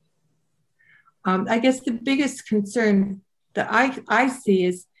 I guess the biggest concern that I see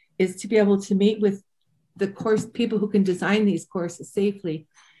is to be able to meet with the course people who can design these courses safely,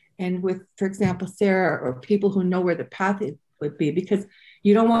 and with, for example, Sarah, or people who know where the path would be, because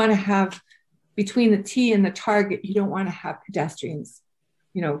you don't want to have, between the tee and the target, you don't want to have pedestrians,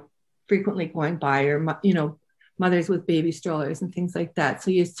 you know, frequently going by, or, you know, mothers with baby strollers and things like that. So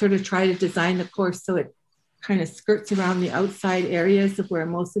you sort of try to design the course so it kind of skirts around the outside areas of where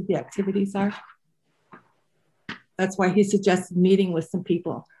most of the activities are. That's why he suggested meeting with some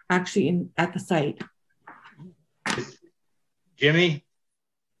people actually at the site. Jimmy?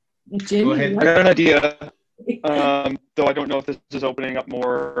 Go ahead. I got an idea, though I don't know if this is opening up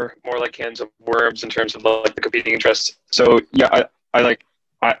more like cans of worms in terms of like the competing interests. So yeah,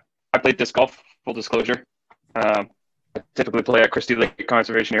 I played disc golf, full disclosure. I typically play at Christie Lake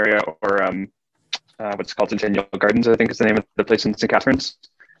Conservation Area, or what's called Centennial Gardens, I think is the name of the place in St. Catharines,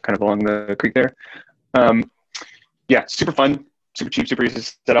 kind of along the creek there. Yeah, super fun, super cheap, super easy to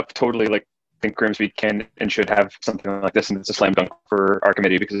set up. Totally, like, I think Grimsby can and should have something like this, and it's a slam dunk for our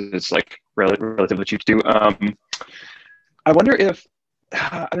committee because it's like relatively cheap to do. I wonder if,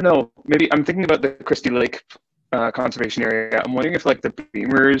 I don't know, maybe I'm thinking about the Christie Lake Conservation Area. I'm wondering if like the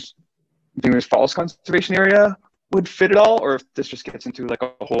Beamers Falls Conservation Area would fit at all, or if this just gets into like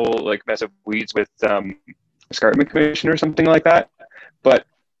a whole like mess of weeds with escarpment commission or something like that. But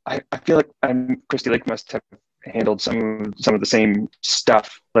I feel like Christie Lake must have handled some of the same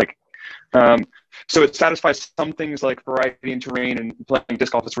stuff, like so it satisfies some things like variety and terrain, and playing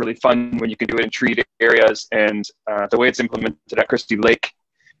disc golf is really fun when you can do it in treated areas. And the way it's implemented at Christie Lake,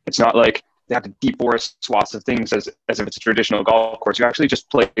 it's not like they have to deforest swaths of things as if it's a traditional golf course. You actually just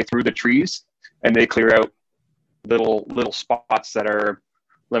play through the trees, and they clear out little spots that are,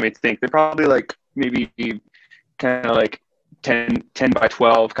 let me think, they're probably like maybe kind of like 10 by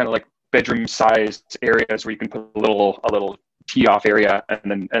 12, kind of like bedroom sized areas where you can put a little tee off area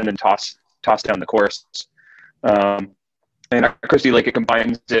and then toss down the course. And Christie Lake, it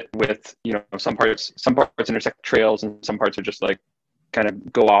combines it with, you know, some parts intersect trails and some parts are just like kind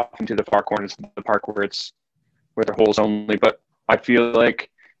of go off into the far corners of the park where they're holes only. But I feel like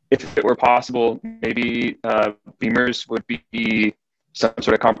if it were possible, maybe Beamers would be some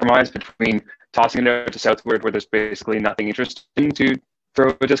sort of compromise between tossing it out to southward where there's basically nothing interesting to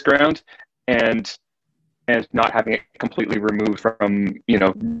throw a disc around and not having it completely removed from, you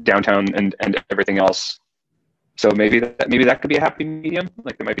know, downtown and everything else. So maybe that could be a happy medium.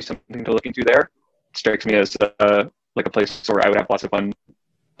 Like there might be something to look into there. It strikes me as like a place where I would have lots of fun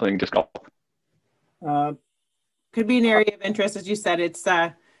playing disc golf. Could be an area of interest, as you said. It's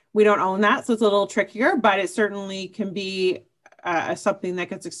we don't own that, so it's a little trickier, but it certainly can be something that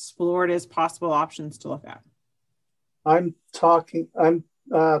gets explored as possible options to look at. I'm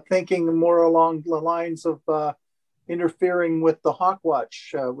thinking more along the lines of interfering with the Hawk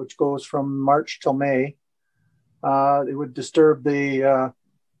Watch, which goes from March till May. It would disturb the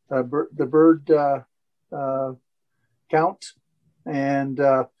bird count, and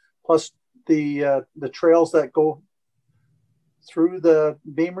plus the trails that go through the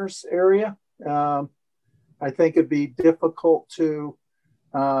Beamers area. I think it'd be difficult to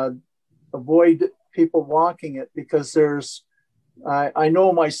avoid people walking it because I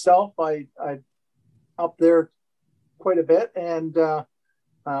know myself, I up there quite a bit, and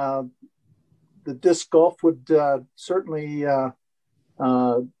the disc golf would certainly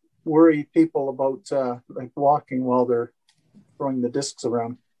worry people about like walking while they're throwing the discs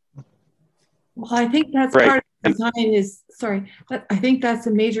around. Well, I think that's right. part of the design is, sorry, but I think that's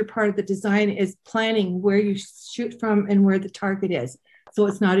a major part of the design is planning where you shoot from and where the target is. So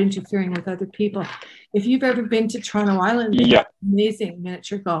it's not interfering with other people. If you've ever been to Toronto Island, they have amazing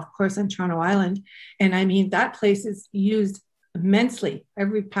miniature golf course on Toronto Island. And I mean, that place is used immensely.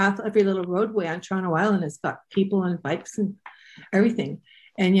 Every path, every little roadway on Toronto Island has got people and bikes and everything.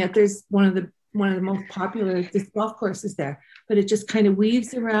 And yet there's one of the most popular disc golf courses there, but it just kind of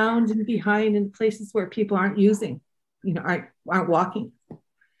weaves around and behind in places where people aren't using, you know, aren't walking.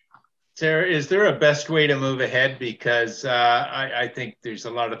 Sarah, is there a best way to move ahead? Because I think there's a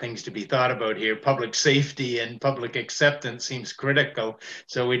lot of things to be thought about here. Public safety and public acceptance seems critical.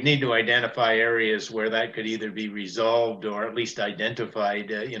 So we'd need to identify areas where that could either be resolved or at least identified,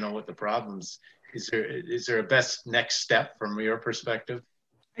 you know, what the problems. Is there a best next step from your perspective?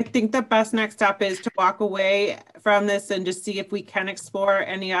 I think the best next step is to walk away from this and just see if we can explore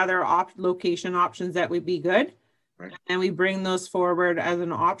any other location options that would be good. Right. And we bring those forward as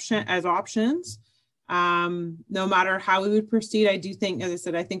an option, as options. No matter how we would proceed, I do think, as I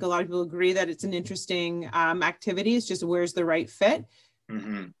said, I think a lot of people agree that it's an interesting activity. It's just where's the right fit.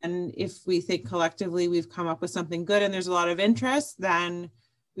 Mm-hmm. And if we think collectively we've come up with something good and there's a lot of interest, then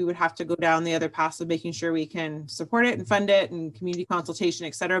we would have to go down the other path of making sure we can support it and fund it and community consultation,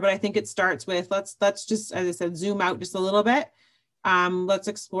 et cetera. But I think it starts with, let's just, as I said, zoom out just a little bit. Let's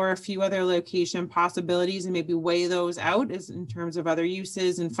explore a few other location possibilities and maybe weigh those out as in terms of other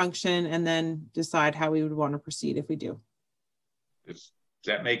uses and function, and then decide how we would want to proceed if we do. Does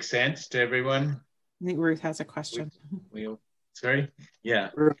that make sense to everyone? I think Ruth has a question. Sorry? Yeah.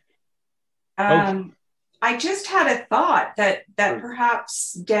 I just had a thought that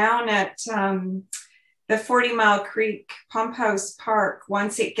perhaps down at the 40 Mile Creek Pump House Park,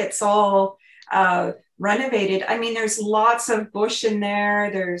 once it gets all renovated, I mean, there's lots of bush in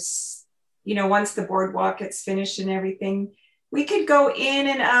there. There's, you know, once the boardwalk gets finished and everything, we could go in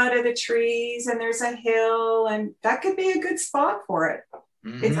and out of the trees, and there's a hill, and that could be a good spot for it.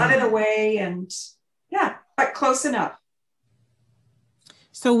 Mm-hmm. It's out of the way, and yeah, but close enough.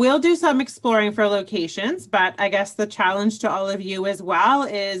 So we'll do some exploring for locations, but I guess the challenge to all of you as well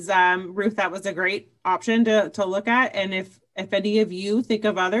is, Ruth, that was a great option to look at. And if any of you think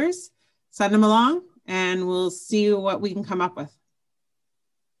of others, send them along and we'll see what we can come up with.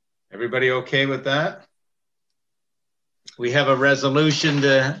 Everybody okay with that? We have a resolution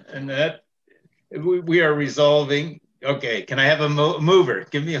and that we are resolving. Okay, can I have a mover?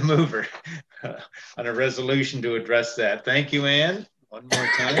 Give me a mover on a resolution to address that. Thank you, Ann. One more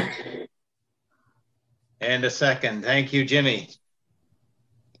time. And a second. Thank you, Jimmy.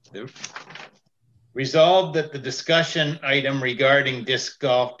 Resolved that the discussion item regarding disc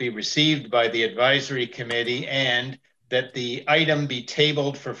golf be received by the advisory committee and that the item be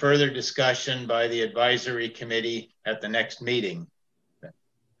tabled for further discussion by the advisory committee at the next meeting.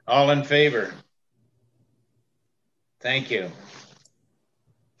 All in favor? Thank you.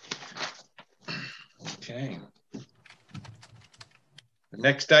 Okay. The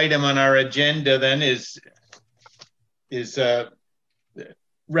next item on our agenda then is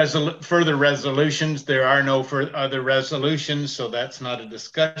further resolutions. There are no other resolutions, so that's not a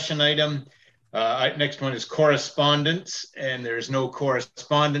discussion item. Next one is correspondence, and there's no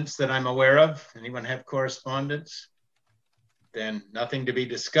correspondence that I'm aware of. Anyone have correspondence? Then nothing to be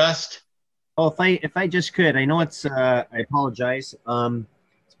discussed. Oh, if I just could, I know it's I apologize.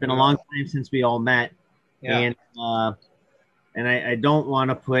 It's been a long time since we all met, and I don't want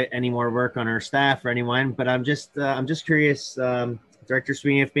to put any more work on our staff or anyone, but I'm just curious, Director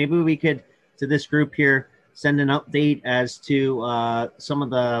Sweeney, if maybe we could, to this group here, send an update as to some of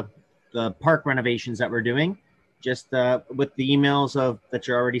the park renovations that we're doing, just with the emails that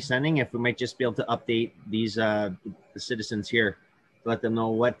you're already sending. If we might just be able to update these the citizens here, let them know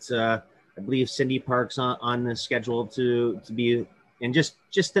what I believe Cindy Park's on the schedule to be, and just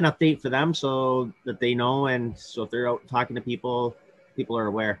an update for them so that they know, and so if they're out talking to people are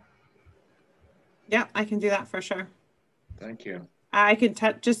aware. Yeah, I can do that for sure. Thank you. I could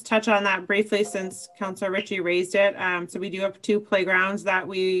just touch on that briefly since Councillor Ritchie raised it. So we do have 2 playgrounds that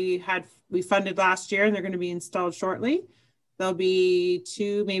we funded last year, and they're going to be installed shortly. There'll be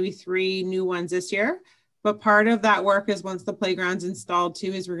 2, maybe 3 new ones this year. But part of that work is, once the playground's installed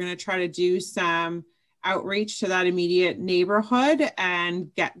too, is we're going to try to do some outreach to that immediate neighborhood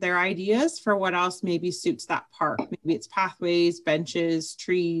and get their ideas for what else maybe suits that park. Maybe it's pathways, benches,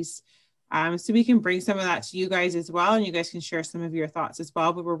 trees. So we can bring some of that to you guys as well, and you guys can share some of your thoughts as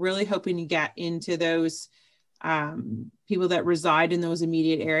well. But we're really hoping to get into those people that reside in those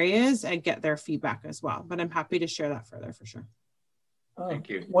immediate areas and get their feedback as well. But I'm happy to share that further for sure. Thank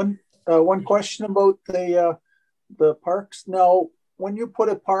you. One question about the parks. Now, when you put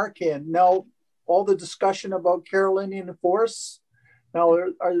a park in, now all the discussion about Carolinian forests, now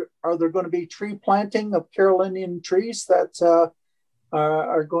are there going to be tree planting of Carolinian trees that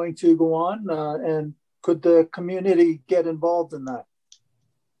are going to go on, and could the community get involved in that?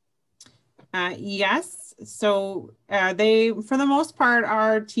 Yes. So for the most part,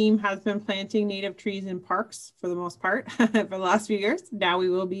 our team has been planting native trees in parks for the most part for the last few years. Now we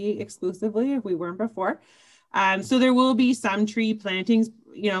will be exclusively, if we weren't before. So there will be some tree plantings.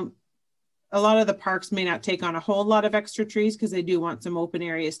 You know, a lot of the parks may not take on a whole lot of extra trees because they do want some open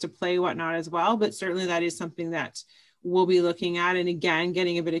areas to play, whatnot as well. But certainly that is something that we'll be looking at, and again,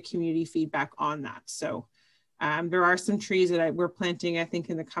 getting a bit of community feedback on that. So there are some trees that we're planting, I think,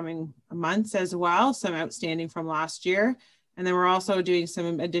 in the coming months as well, some outstanding from last year. And then we're also doing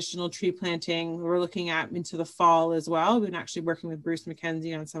some additional tree planting we're looking at into the fall as well. We've been actually working with Bruce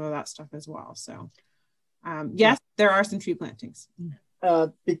McKenzie on some of that stuff as well. So yes, there are some tree plantings.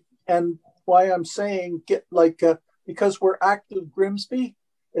 And why I'm saying because we're active Grimsby,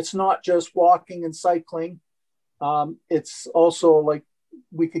 it's not just walking and cycling. It's also like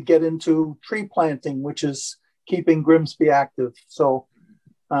we could get into tree planting, which is keeping Grimsby active. So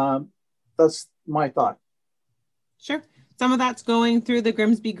that's my thought. Sure. Some of that's going through the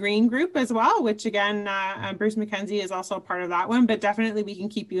Grimsby Green Group as well, which again, Bruce McKenzie is also a part of that one, but definitely we can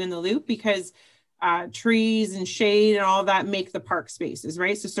keep you in the loop because trees and shade and all of that make the park spaces,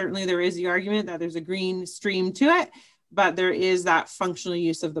 right? So certainly there is the argument that there's a green stream to it, but there is that functional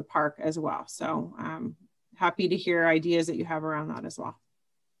use of the park as well. So happy to hear ideas that you have around that as well.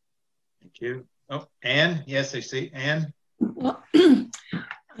 Thank you. Oh, Anne. Yes, I see. Anne. Well,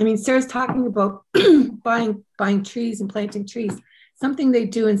 I mean, Sarah's talking about buying trees and planting trees. Something they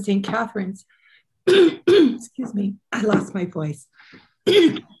do in St. Catharines. Excuse me, I lost my voice.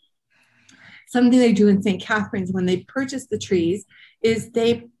 Something they do in St. Catharines when they purchase the trees is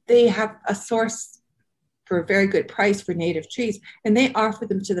they have a source for a very good price for native trees, and they offer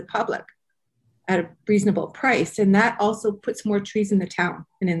them to the public at a reasonable price. And that also puts more trees in the town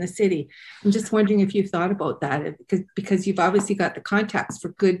and in the city. I'm just wondering if you've thought about that, because you've obviously got the contacts for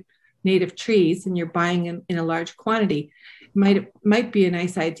good native trees and you're buying them in a large quantity. It might be a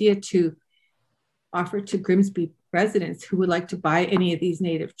nice idea to offer to Grimsby residents who would like to buy any of these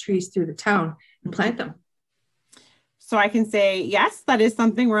native trees through the town and plant them. So I can say, yes, that is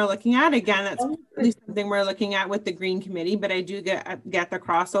something we're looking at. Again, that's really something we're looking at with the Green Committee, but I do get the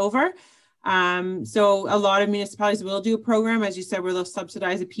crossover. So a lot of municipalities will do a program, as you said, where they'll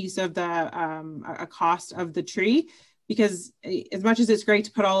subsidize a piece of the a cost of the tree, because as much as it's great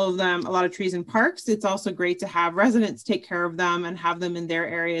to put all of them, a lot of trees in parks, it's also great to have residents take care of them and have them in their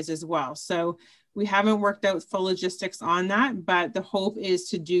areas as well. So we haven't worked out full logistics on that, but the hope is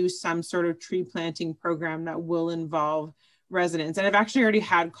to do some sort of tree planting program that will involve residents. And I've actually already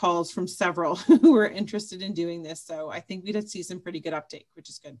had calls from several who are interested in doing this. So I think we'd see some pretty good uptake, which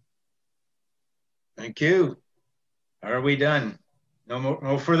is good. Thank you. Are we done?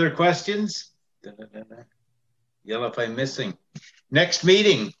 No further questions? Yell if I'm missing. Next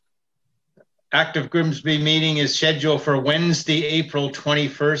meeting. Active Grimsby meeting is scheduled for Wednesday, April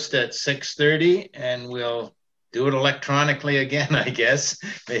 21st at 6:30, and we'll do it electronically again, I guess,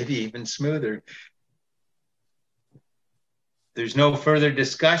 maybe even smoother. There's no further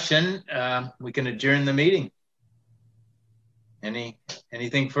discussion. We can adjourn the meeting.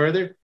 Anything further?